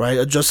 Right,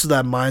 adjust to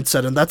that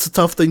mindset, and that's a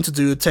tough thing to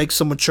do. It takes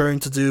some maturing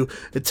to do.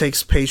 It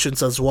takes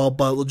patience as well,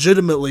 but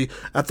legitimately,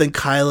 I think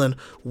Kylan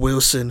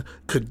Wilson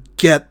could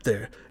get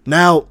there.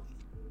 Now,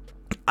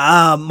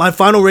 my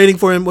final rating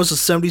for him was a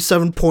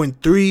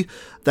 77.3.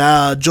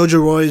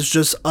 Jojo Roy is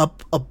just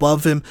up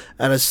above him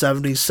at a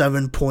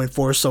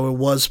 77.4, so it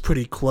was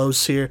pretty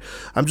close here.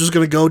 I'm just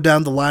going to go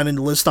down the line and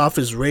list off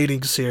his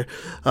ratings here,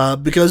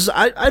 because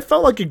I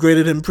felt like I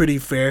graded him pretty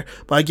fair,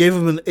 but I gave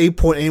him an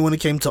 8.8 when it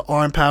came to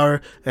arm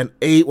power, an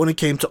 8 when it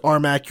came to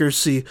arm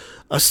accuracy,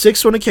 a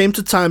 6 when it came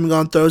to timing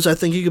on throws. I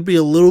think he could be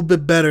a little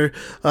bit better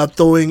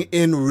throwing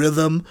in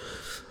rhythm.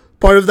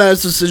 Part of that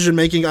is decision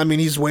making. I mean,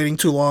 he's waiting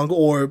too long,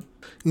 or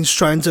he's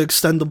trying to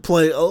extend the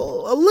play a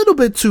little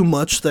bit too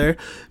much there.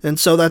 And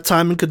so that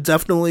timing could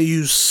definitely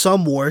use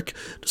some work,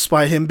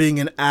 despite him being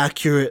an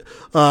accurate,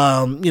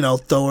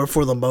 thrower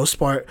for the most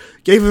part.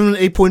 Gave him an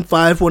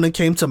 8.5 when it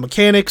came to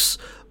mechanics.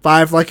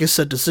 5, like I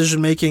said,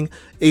 decision making.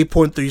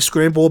 8.3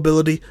 scramble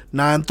ability.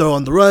 9 throw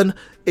on the run.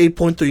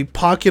 8.3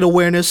 pocket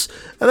awareness,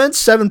 and then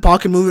 7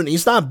 pocket movement.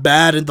 He's not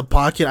bad in the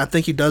pocket. I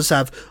think he does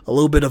have a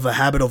little bit of a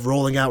habit of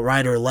rolling out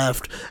right or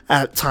left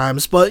at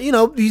times, but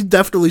he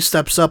definitely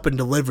steps up and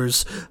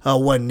delivers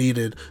when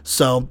needed.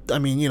 So I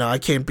mean, I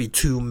can't be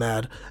too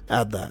mad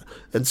at that.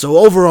 And so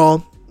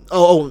overall,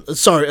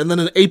 sorry, and then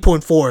an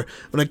 8.4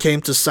 when it came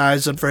to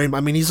size and frame.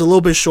 I mean, he's a little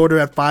bit shorter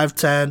at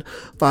 5'10",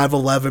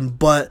 5'11",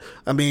 but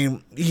I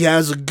mean, he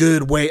has a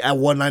good weight at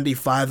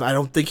 195. I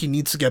don't think he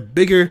needs to get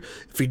bigger.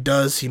 If he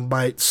does, he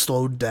might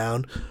slow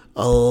down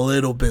a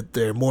little bit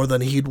there, more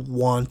than he'd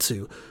want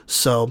to.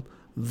 So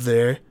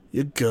there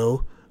you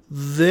go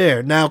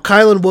there. Now,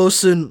 Kylen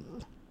Wilson,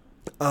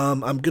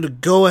 I'm going to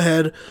go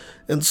ahead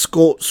and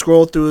scroll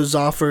through his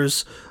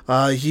offers.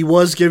 He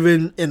was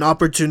given an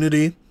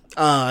opportunity.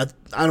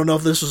 I don't know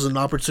if this was an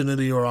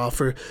opportunity or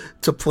offer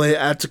to play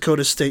at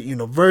Dakota State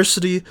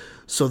University.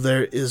 So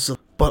there is,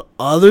 but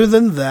other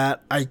than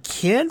that, I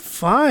can't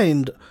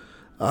find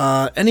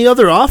any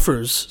other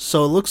offers.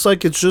 So it looks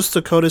like it's just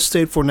Dakota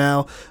State for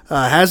now.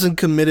 Hasn't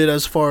committed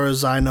as far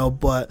as I know,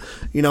 but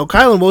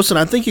Kylen Wilson,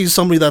 I think he's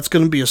somebody that's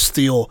going to be a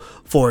steal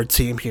for a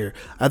team here.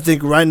 I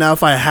think right now,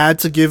 if I had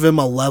to give him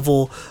a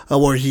level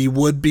where he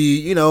would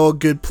be, a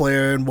good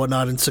player and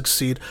whatnot and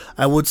succeed,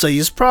 I would say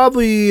he's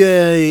probably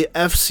a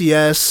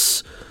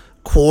FCS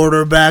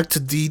quarterback to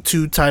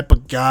D2 type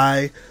of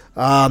guy.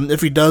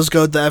 If he does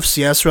go the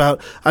FCS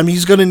route, I mean,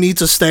 he's going to need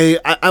to stay.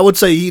 I would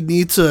say he'd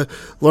need to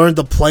learn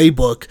the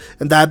playbook,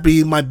 and that'd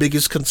be my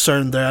biggest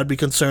concern there. I'd be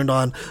concerned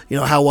on,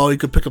 how well he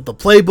could pick up the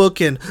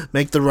playbook and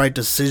make the right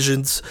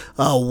decisions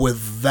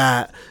with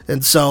that.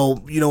 And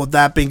so, with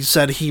that being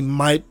said, he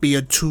might be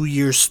a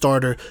 2-year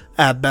starter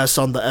at best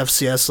on the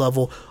FCS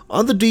level.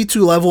 On the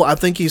D2 level, I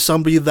think he's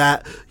somebody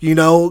that,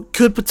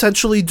 could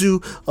potentially do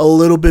a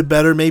little bit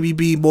better, maybe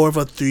be more of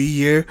a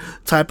 3-year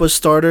type of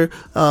starter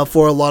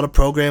for a lot of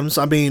programs.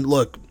 I mean,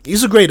 look,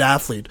 he's a great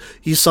athlete.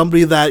 He's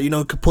somebody that,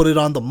 could put it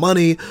on the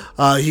money.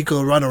 He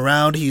could run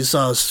around. He's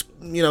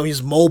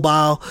he's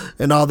mobile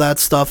and all that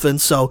stuff. And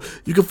so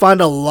you can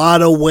find a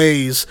lot of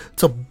ways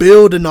to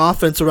build an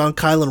offense around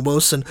Kylen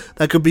Wilson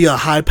that could be a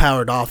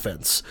high-powered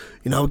offense,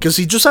 because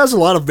he just has a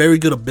lot of very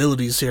good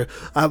abilities here.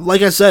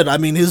 Like I said, I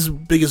mean, his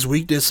biggest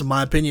weakness, in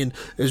my opinion,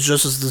 is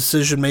just his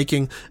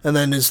decision-making and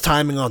then his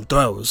timing on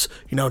throws.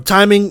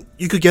 Timing,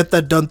 you could get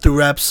that done through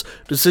reps.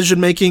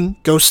 Decision-making,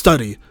 go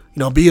study.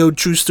 Be a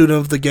true student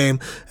of the game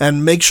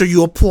and make sure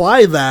you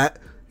apply that,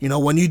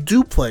 when you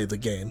do play the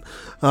game.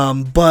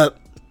 But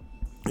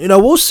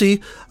we'll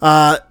see.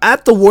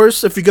 At the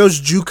worst, if he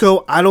goes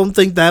JUCO, I don't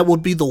think that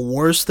would be the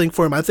worst thing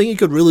for him. I think he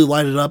could really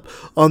light it up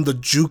on the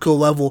JUCO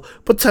level,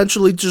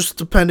 potentially just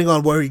depending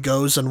on where he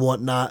goes and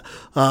whatnot.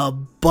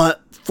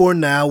 But for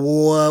now,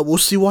 we'll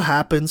see what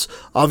happens.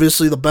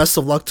 Obviously, the best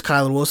of luck to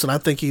Kylen Wilson. I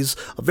think he's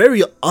a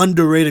very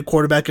underrated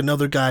quarterback,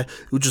 another guy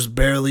who just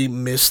barely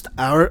missed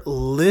our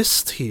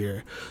list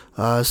here.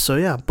 So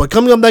yeah, but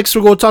coming up next,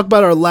 we're going to talk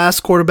about our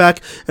last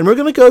quarterback, and we're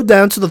going to go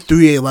down to the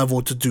 3A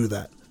level to do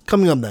that.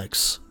 Coming up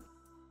next.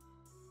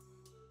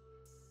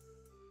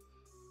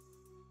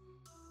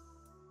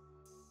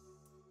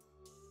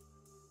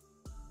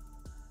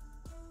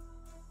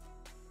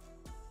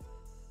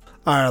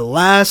 Alright,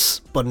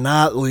 last but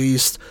not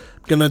least,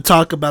 I'm going to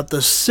talk about the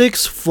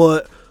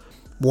 6',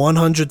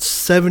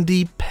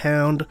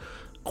 170-pound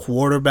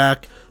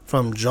quarterback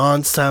from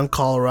Johnstown,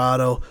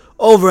 Colorado,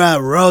 over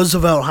at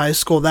Roosevelt High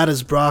School. That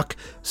is Brock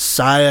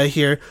Saya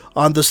here.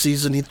 On the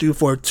season, he threw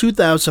for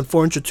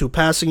 2,402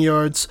 passing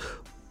yards,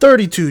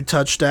 32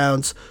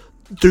 touchdowns,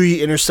 3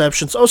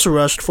 interceptions, also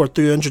rushed for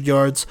 300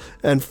 yards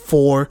and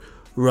 4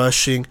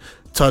 rushing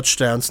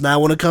touchdowns. Now,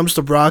 when it comes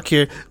to Brock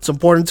here, it's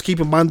important to keep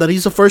in mind that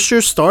he's a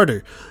first-year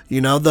starter.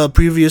 The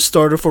previous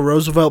starter for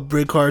Roosevelt,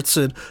 Brig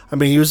Hartson, I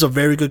mean, he was a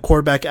very good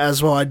quarterback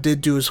as well. I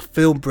did do his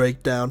film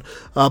breakdown.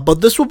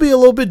 But this will be a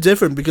little bit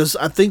different because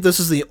I think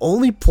this is the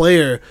only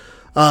player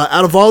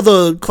out of all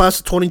the class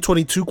of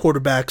 2022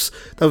 quarterbacks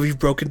that we've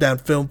broken down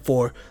film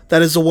for,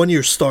 that is a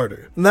 1-year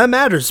starter. And that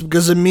matters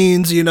because it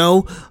means,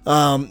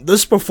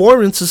 this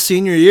performance his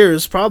senior year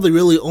is probably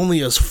really only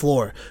his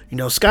floor.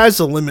 Sky's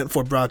the limit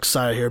for Brock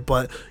Saya here.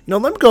 But,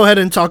 let me go ahead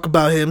and talk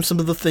about him. Some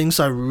of the things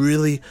I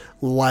really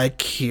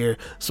like here.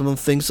 Some of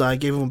the things I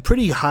gave him a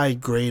pretty high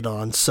grade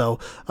on. So,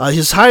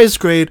 his highest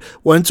grade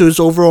went to his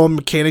overall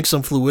mechanics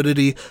and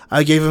fluidity.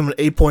 I gave him an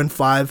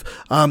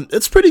 8.5.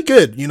 It's pretty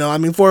good.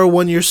 For a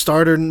 1-year starter,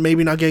 starter,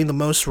 maybe not getting the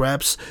most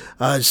reps.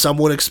 Some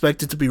would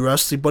expect it to be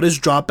rusty, but his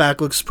drop back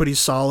looks pretty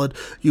solid.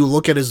 You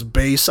look at his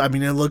base, I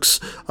mean, it looks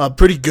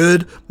pretty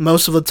good.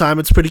 Most of the time,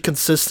 it's pretty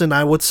consistent,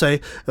 I would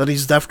say, that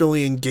he's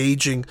definitely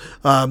engaging,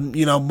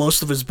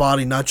 most of his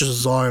body, not just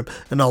his arm,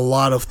 and a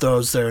lot of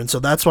throws there. And so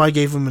that's why I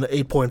gave him an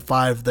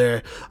 8.5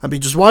 there. I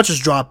mean, just watch his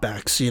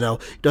dropbacks. He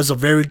does a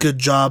very good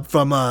job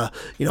from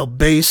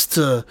base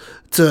to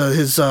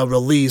his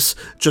release,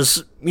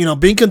 just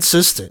being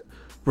consistent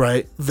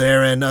right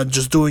there and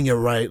just doing it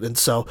right. And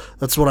so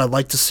that's what I'd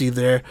like to see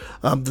there.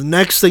 The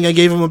next thing I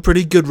gave him a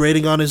pretty good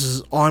rating on is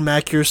his arm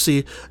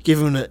accuracy. I gave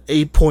him an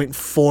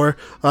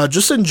 8.4.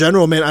 Just in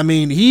general, man, I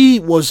mean, he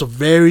was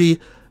very,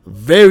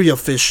 very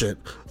efficient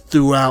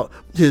throughout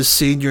his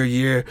senior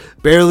year.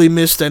 Barely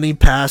missed any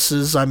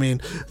passes. I mean,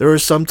 there were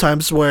some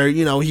times where,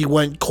 he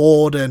went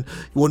cold and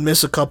he would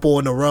miss a couple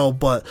in a row,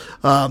 but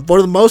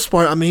for the most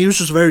part, I mean, he was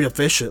just very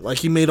efficient. Like,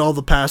 he made all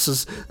the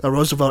passes that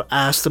Roosevelt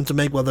asked him to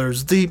make, whether it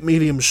was deep,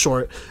 medium,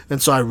 short,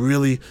 and so I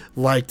really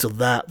liked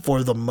that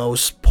for the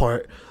most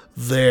part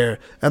there.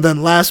 And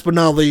then last but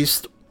not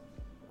least,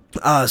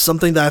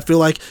 something that I feel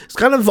like is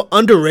kind of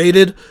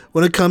underrated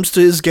when it comes to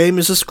his game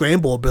is his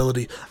scramble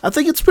ability. I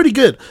think it's pretty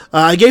good.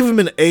 I gave him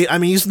an 8. I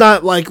mean, he's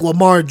not like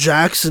Lamar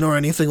Jackson or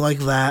anything like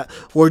that,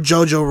 or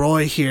JoJo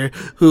Roy here,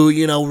 who,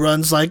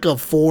 runs like a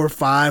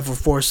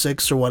 4.5 or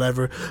 4.6 or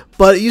whatever.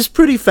 But he's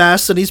pretty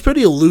fast and he's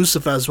pretty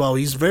elusive as well.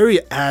 He's very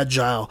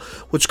agile,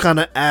 which kind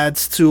of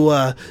adds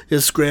to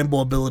his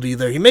scramble ability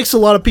there. He makes a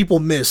lot of people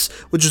miss,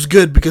 which is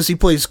good because he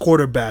plays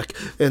quarterback.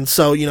 And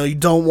so, you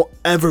don't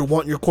ever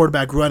want your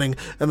quarterback running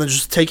and then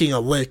just taking a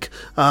lick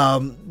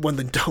when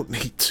they don't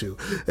need to.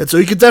 And so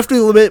he could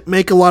definitely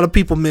make a lot of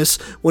people miss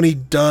when he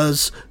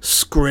does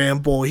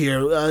scramble here.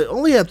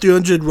 Only had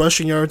 300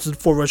 rushing yards and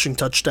 4 rushing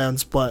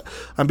touchdowns, but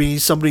I mean,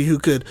 he's somebody who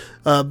could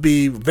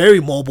be very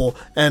mobile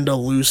and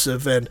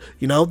elusive, and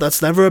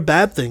that's never a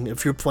bad thing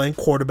if you're playing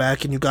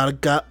quarterback and you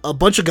got a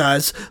bunch of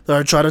guys that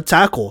are trying to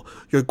tackle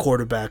your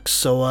quarterback.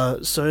 So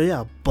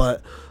yeah,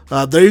 but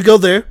there you go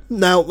there.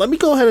 Now, let me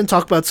go ahead and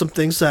talk about some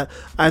things that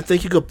I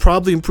think you could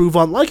probably improve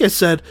on. Like I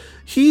said,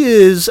 he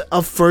is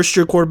a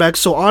first-year quarterback,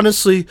 so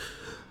honestly,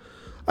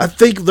 I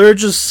think there are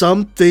just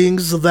some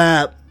things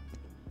that,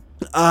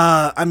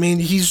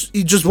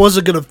 he just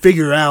wasn't going to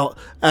figure out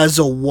as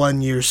a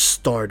one-year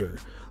starter,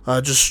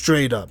 just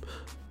straight up.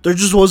 There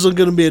just wasn't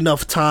going to be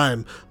enough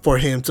time for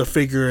him to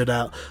figure it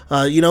out,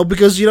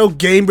 because,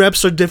 game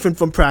reps are different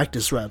from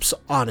practice reps,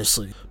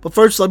 honestly. But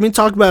first, let me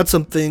talk about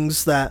some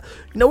things that,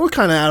 were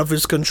kind of out of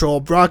his control.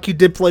 Brocky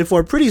did play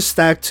for a pretty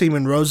stacked team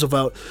in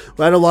Roosevelt,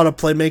 who had a lot of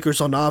playmakers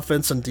on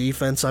offense and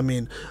defense. I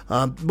mean,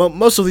 but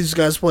most of these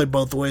guys play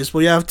both ways. But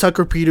you have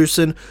Tucker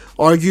Peterson,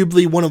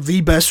 arguably one of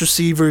the best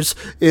receivers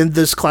in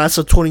this class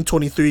of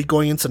 2023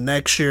 going into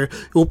next year.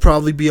 He'll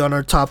probably be on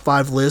our top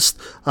 5 list,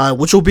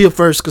 which will be a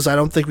first because I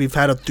don't think we've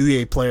had a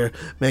 3A player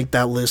make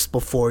that list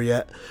before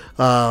yet.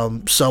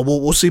 So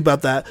we'll see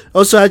about that.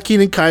 Also had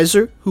Keenan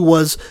Kaiser, who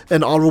was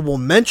an honorable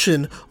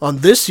mention on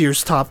this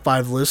year's top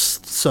 5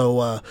 list.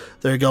 So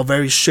there you go,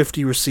 very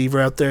shifty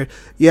receiver out there.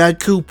 You had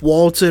Coop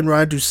Walton,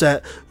 Ryan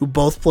Doucette, who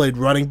both played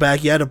running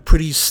back. You had a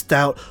pretty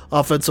stout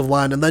offensive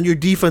line, and then your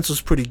defense was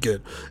pretty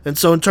good. And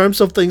so in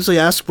terms of things they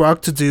asked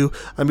Brock to do,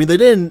 I mean, they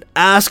didn't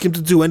ask him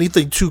to do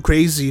anything too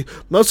crazy.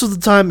 Most of the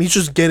time, he's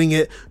just getting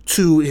it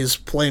to his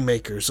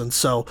playmakers. And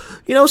so,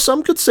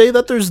 some could say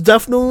that there's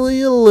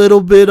definitely a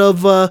little bit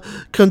of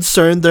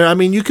concern there. I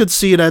mean, you could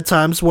see it at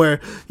times where,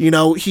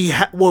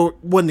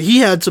 when he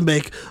had to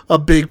make a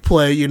big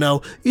play,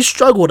 he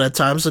struggled at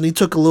times and he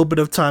took a little bit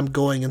of time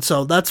going. And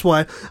so that's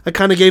why I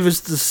kind of gave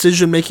his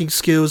decision-making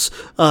skills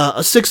a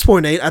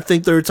 6.8. I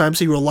think there are times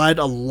he relied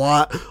a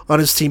lot on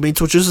his teammates,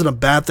 which isn't a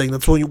bad thing.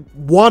 That's what you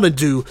want to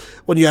do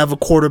when you have a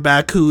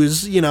quarterback who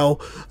is,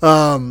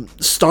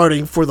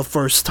 starting for the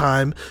first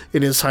time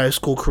in his high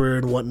school career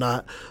and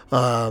whatnot,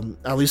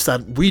 at least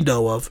that we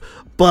know of.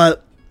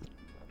 But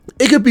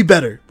it could be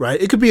better,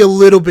 right? It could be a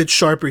little bit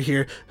sharper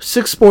here.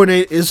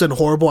 6.8 isn't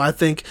horrible. I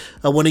think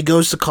when he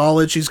goes to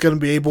college, he's going to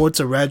be able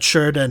to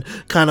redshirt and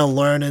kind of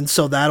learn, and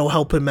so that'll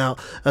help him out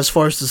as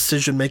far as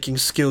decision-making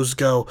skills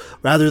go,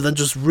 rather than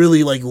just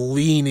really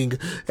leaning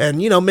and,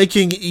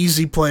 making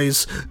easy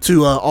plays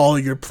to all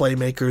your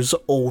playmakers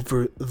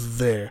over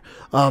there.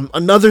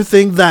 Another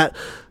thing that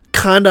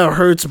kind of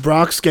hurts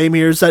Brock's game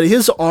here is that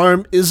his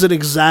arm isn't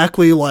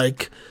exactly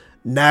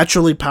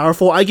naturally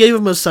powerful. I gave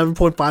him a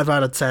 7.5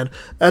 out of 10.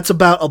 That's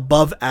about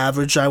above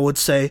average, I would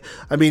say.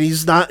 I mean,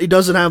 he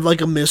doesn't have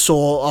a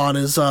missile on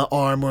his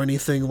arm or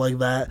anything like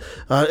that.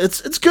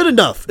 It's good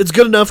enough. It's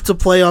good enough to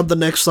play on the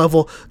next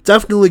level.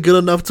 Definitely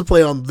good enough to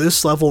play on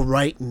this level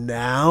right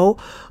now.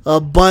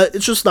 But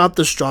it's just not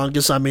the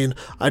strongest. I mean,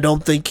 I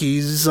don't think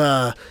he's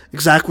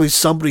exactly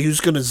somebody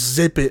who's going to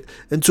zip it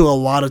into a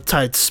lot of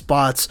tight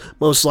spots.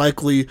 Most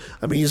likely,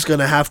 I mean, he's going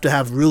to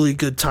have really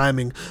good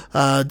timing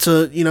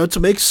to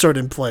make certain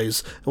certain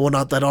plays and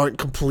whatnot that aren't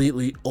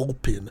completely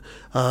open.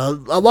 A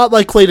lot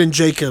like Clayton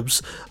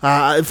Jacobs.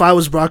 If I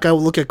was Brock, I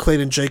would look at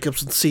Clayton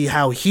Jacobs and see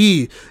how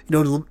he,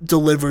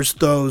 delivers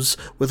throws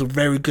with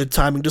very good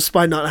timing,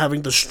 despite not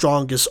having the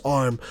strongest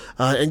arm.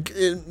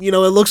 It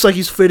looks like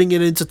he's fitting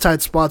it into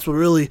tight spots, but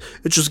really,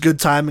 it's just good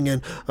timing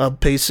and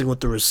pacing with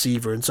the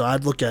receiver. And so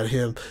I'd look at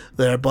him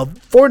there. But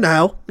for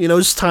now,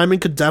 his timing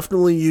could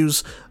definitely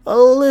use a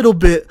little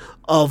bit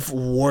of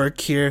work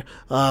here.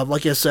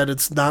 Like I said,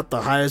 it's not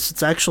the highest.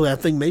 It's actually, I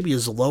think, maybe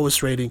his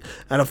lowest rating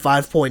at a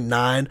 5.9.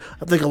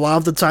 I think a lot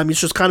of the time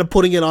he's just kind of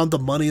putting it on the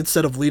money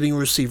instead of leading a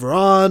receiver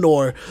on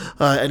or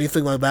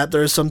anything like that.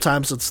 There is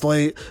sometimes it's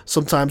late.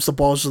 Sometimes the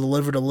balls are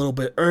delivered a little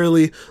bit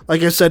early.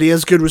 Like I said, he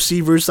has good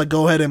receivers that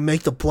go ahead and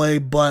make the play,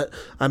 but,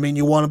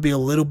 you want to be a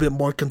little bit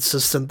more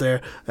consistent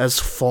there as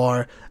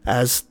far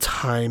as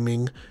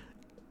timing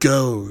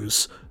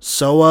goes.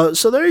 So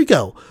there you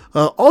go.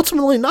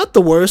 Ultimately, not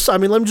the worst.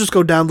 Let me just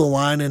go down the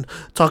line and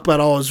talk about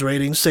all his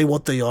ratings, say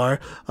what they are.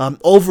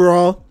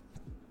 Overall,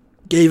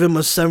 gave him a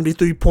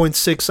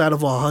 73.6 out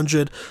of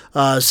 100,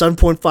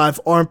 7.5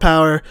 arm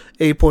power,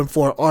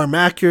 8.4 arm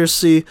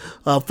accuracy,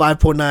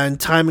 5.9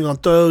 timing on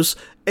throws,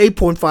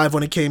 8.5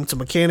 when it came to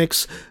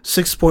mechanics,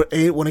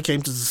 6.8 when it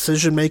came to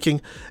decision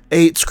making,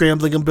 8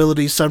 scrambling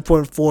ability,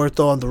 7.4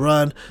 throw on the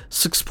run,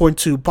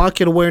 6.2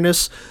 pocket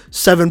awareness,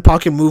 7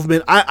 pocket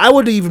movement. I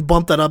would even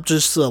bump that up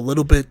just a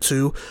little bit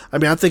too. I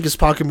think his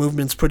pocket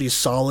movement's pretty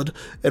solid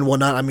and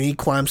whatnot. He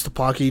climbs the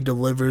pocket, he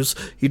delivers,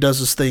 he does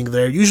his thing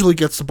there. Usually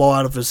gets the ball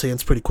out of his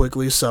hands pretty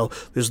quickly, so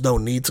there's no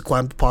need to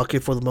climb the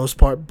pocket for the most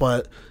part,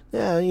 but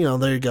yeah,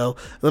 there you go.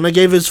 Then I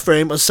gave his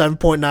frame a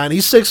 7.9.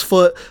 He's 6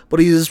 foot, but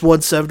he is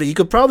 170. You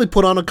could probably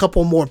put on a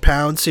couple more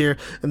pounds here,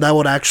 and that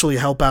would actually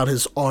help out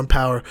his arm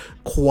power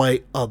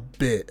quite a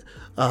bit,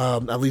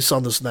 at least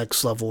on this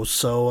next level.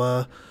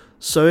 So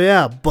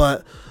yeah,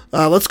 but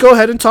let's go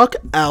ahead and talk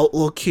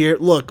outlook here.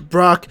 Look,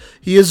 Brock,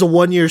 he is a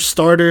 1-year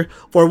starter.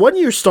 For a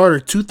 1-year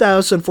starter,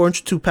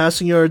 2,402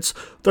 passing yards,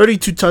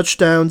 32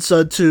 touchdowns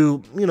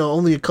to,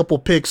 only a couple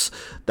picks.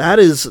 That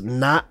is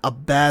not a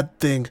bad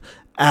thing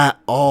at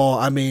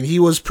all. He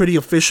was pretty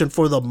efficient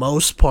for the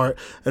most part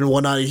and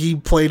whatnot. He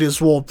played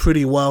his role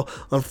pretty well.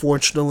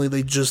 Unfortunately,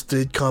 they just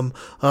did come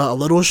a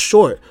little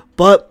short.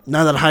 But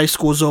now that high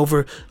school is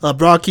over,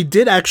 Brock, he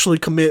did actually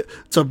commit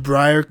to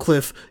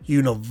Briarcliff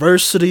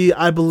University,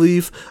 I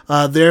believe.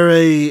 They're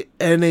a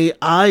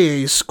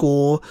NAIA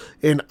school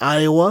in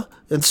Iowa.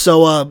 And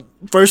so,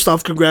 first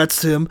off,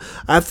 congrats to him.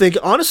 I think,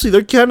 honestly,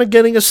 they're kind of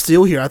getting a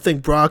steal here. I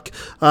think Brock,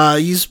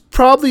 he's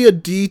probably a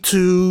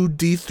D2,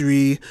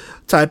 D3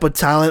 type of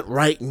talent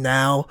right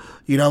now.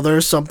 There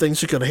are some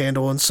things you could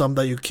handle and some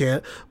that you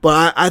can't.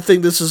 But I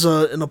think this is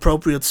an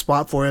appropriate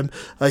spot for him.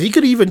 He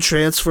could even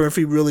transfer if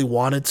he really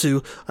wanted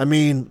to.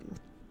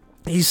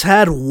 He's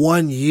had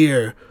 1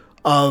 year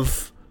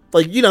of,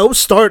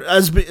 start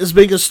as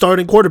being a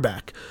starting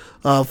quarterback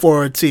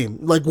for a team,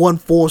 like one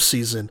full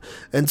season.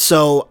 And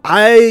so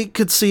I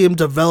could see him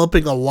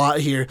developing a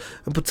lot here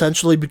and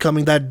potentially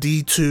becoming that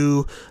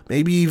D2,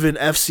 maybe even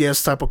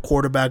FCS type of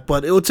quarterback,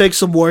 but it would take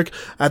some work.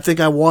 I think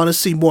I want to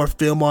see more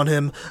film on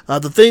him.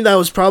 The thing that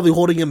was probably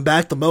holding him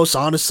back the most,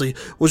 honestly,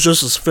 was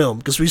just his film,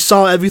 because we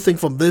saw everything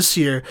from this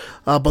year,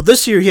 but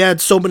this year he had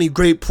so many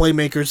great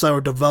playmakers that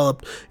were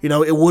developed.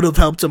 It would have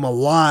helped him a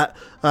lot,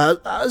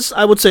 as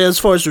I would say, as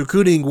far as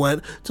recruiting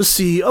went, to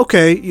see,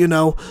 okay,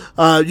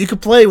 you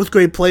could play with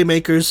great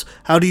playmakers.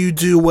 How do you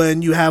do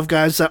when you have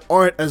guys that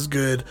aren't as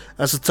good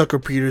as a Tucker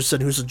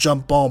Peterson, who's a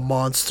jump ball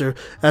monster,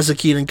 as a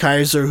Keaton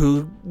Kaiser,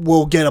 who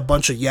will get a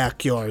bunch of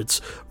yak yards,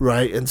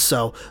 right? And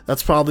so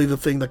that's probably the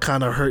thing that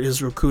kind of hurt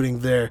his recruiting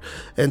there.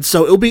 And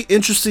so it'll be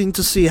interesting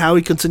to see how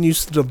he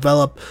continues to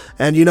develop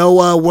and,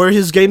 where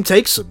his game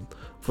takes him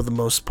for the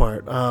most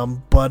part.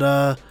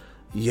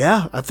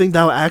 Yeah, I think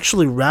that'll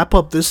actually wrap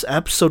up this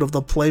episode of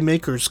the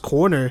Playmakers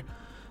Corner.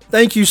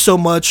 Thank you so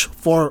much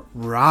for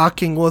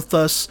rocking with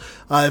us.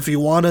 If you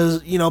want to,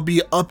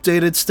 be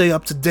updated, stay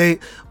up to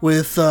date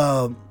with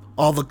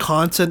all the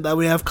content that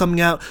we have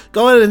coming out,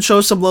 go ahead and show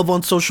some love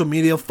on social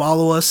media.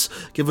 Follow us,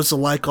 give us a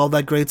like, all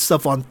that great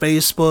stuff on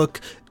Facebook,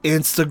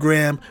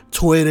 Instagram,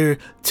 Twitter,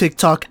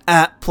 TikTok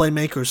at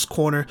Playmakers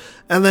Corner.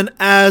 And then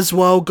as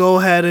well, go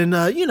ahead and,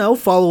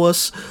 follow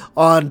us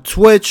on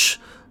Twitch,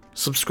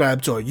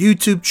 subscribe to our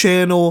YouTube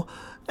channel,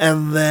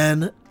 and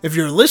then if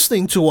you're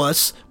listening to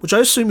us, which I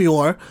assume you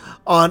are,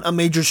 on a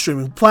major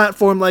streaming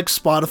platform like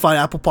Spotify,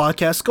 Apple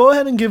Podcasts, go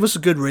ahead and give us a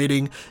good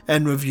rating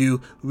and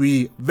review.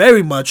 We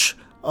very much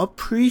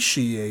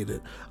appreciate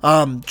it.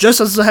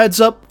 Just as a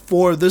heads up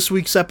for this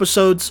week's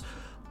episodes,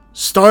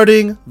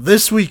 starting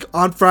this week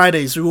on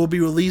Fridays, we will be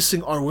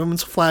releasing our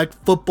women's flag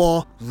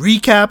football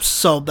recaps.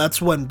 So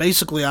that's when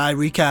basically I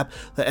recap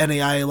the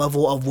NAIA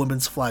level of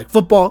women's flag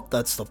football.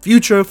 That's the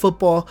future of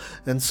football.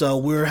 And so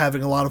we're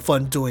having a lot of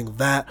fun doing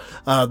that.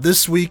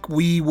 This week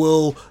we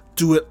will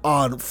do it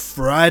on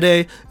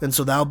Friday. And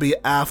so that'll be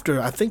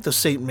after, I think, the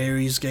St.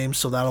 Mary's game.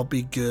 So that'll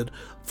be good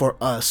for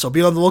us. So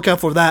be on the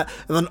lookout for that.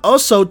 And then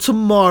also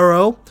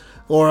tomorrow,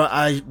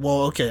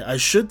 I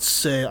should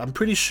say, I'm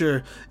pretty sure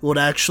it would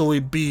actually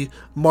be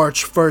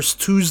March 1st,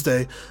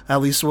 Tuesday,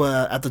 at least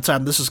at the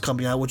time this is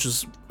coming out, which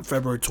is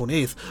February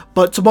 28th.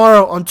 But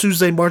tomorrow, on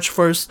Tuesday, March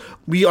 1st,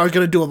 we are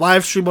going to do a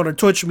live stream on our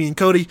Twitch, me and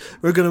Cody.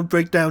 We're going to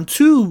break down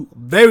 2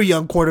 very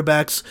young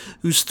quarterbacks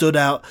who stood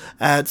out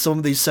at some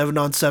of these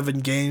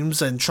 7-on-7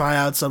 games and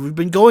tryouts that we've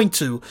been going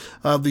to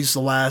these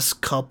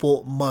last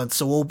couple months.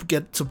 So we'll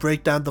get to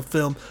break down the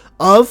film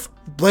of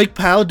Blake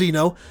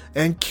Palladino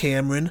and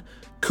Cameron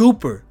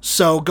Cooper.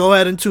 So go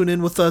ahead and tune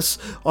in with us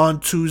on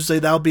Tuesday.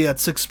 That'll be at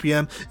 6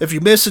 p.m. If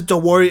you miss it,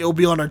 don't worry. It'll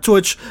be on our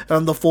Twitch,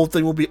 and the full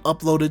thing will be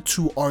uploaded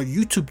to our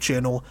YouTube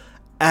channel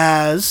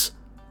as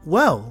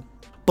well.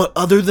 But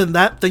other than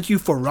that, thank you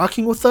for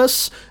rocking with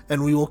us,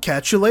 and we will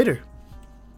catch you later.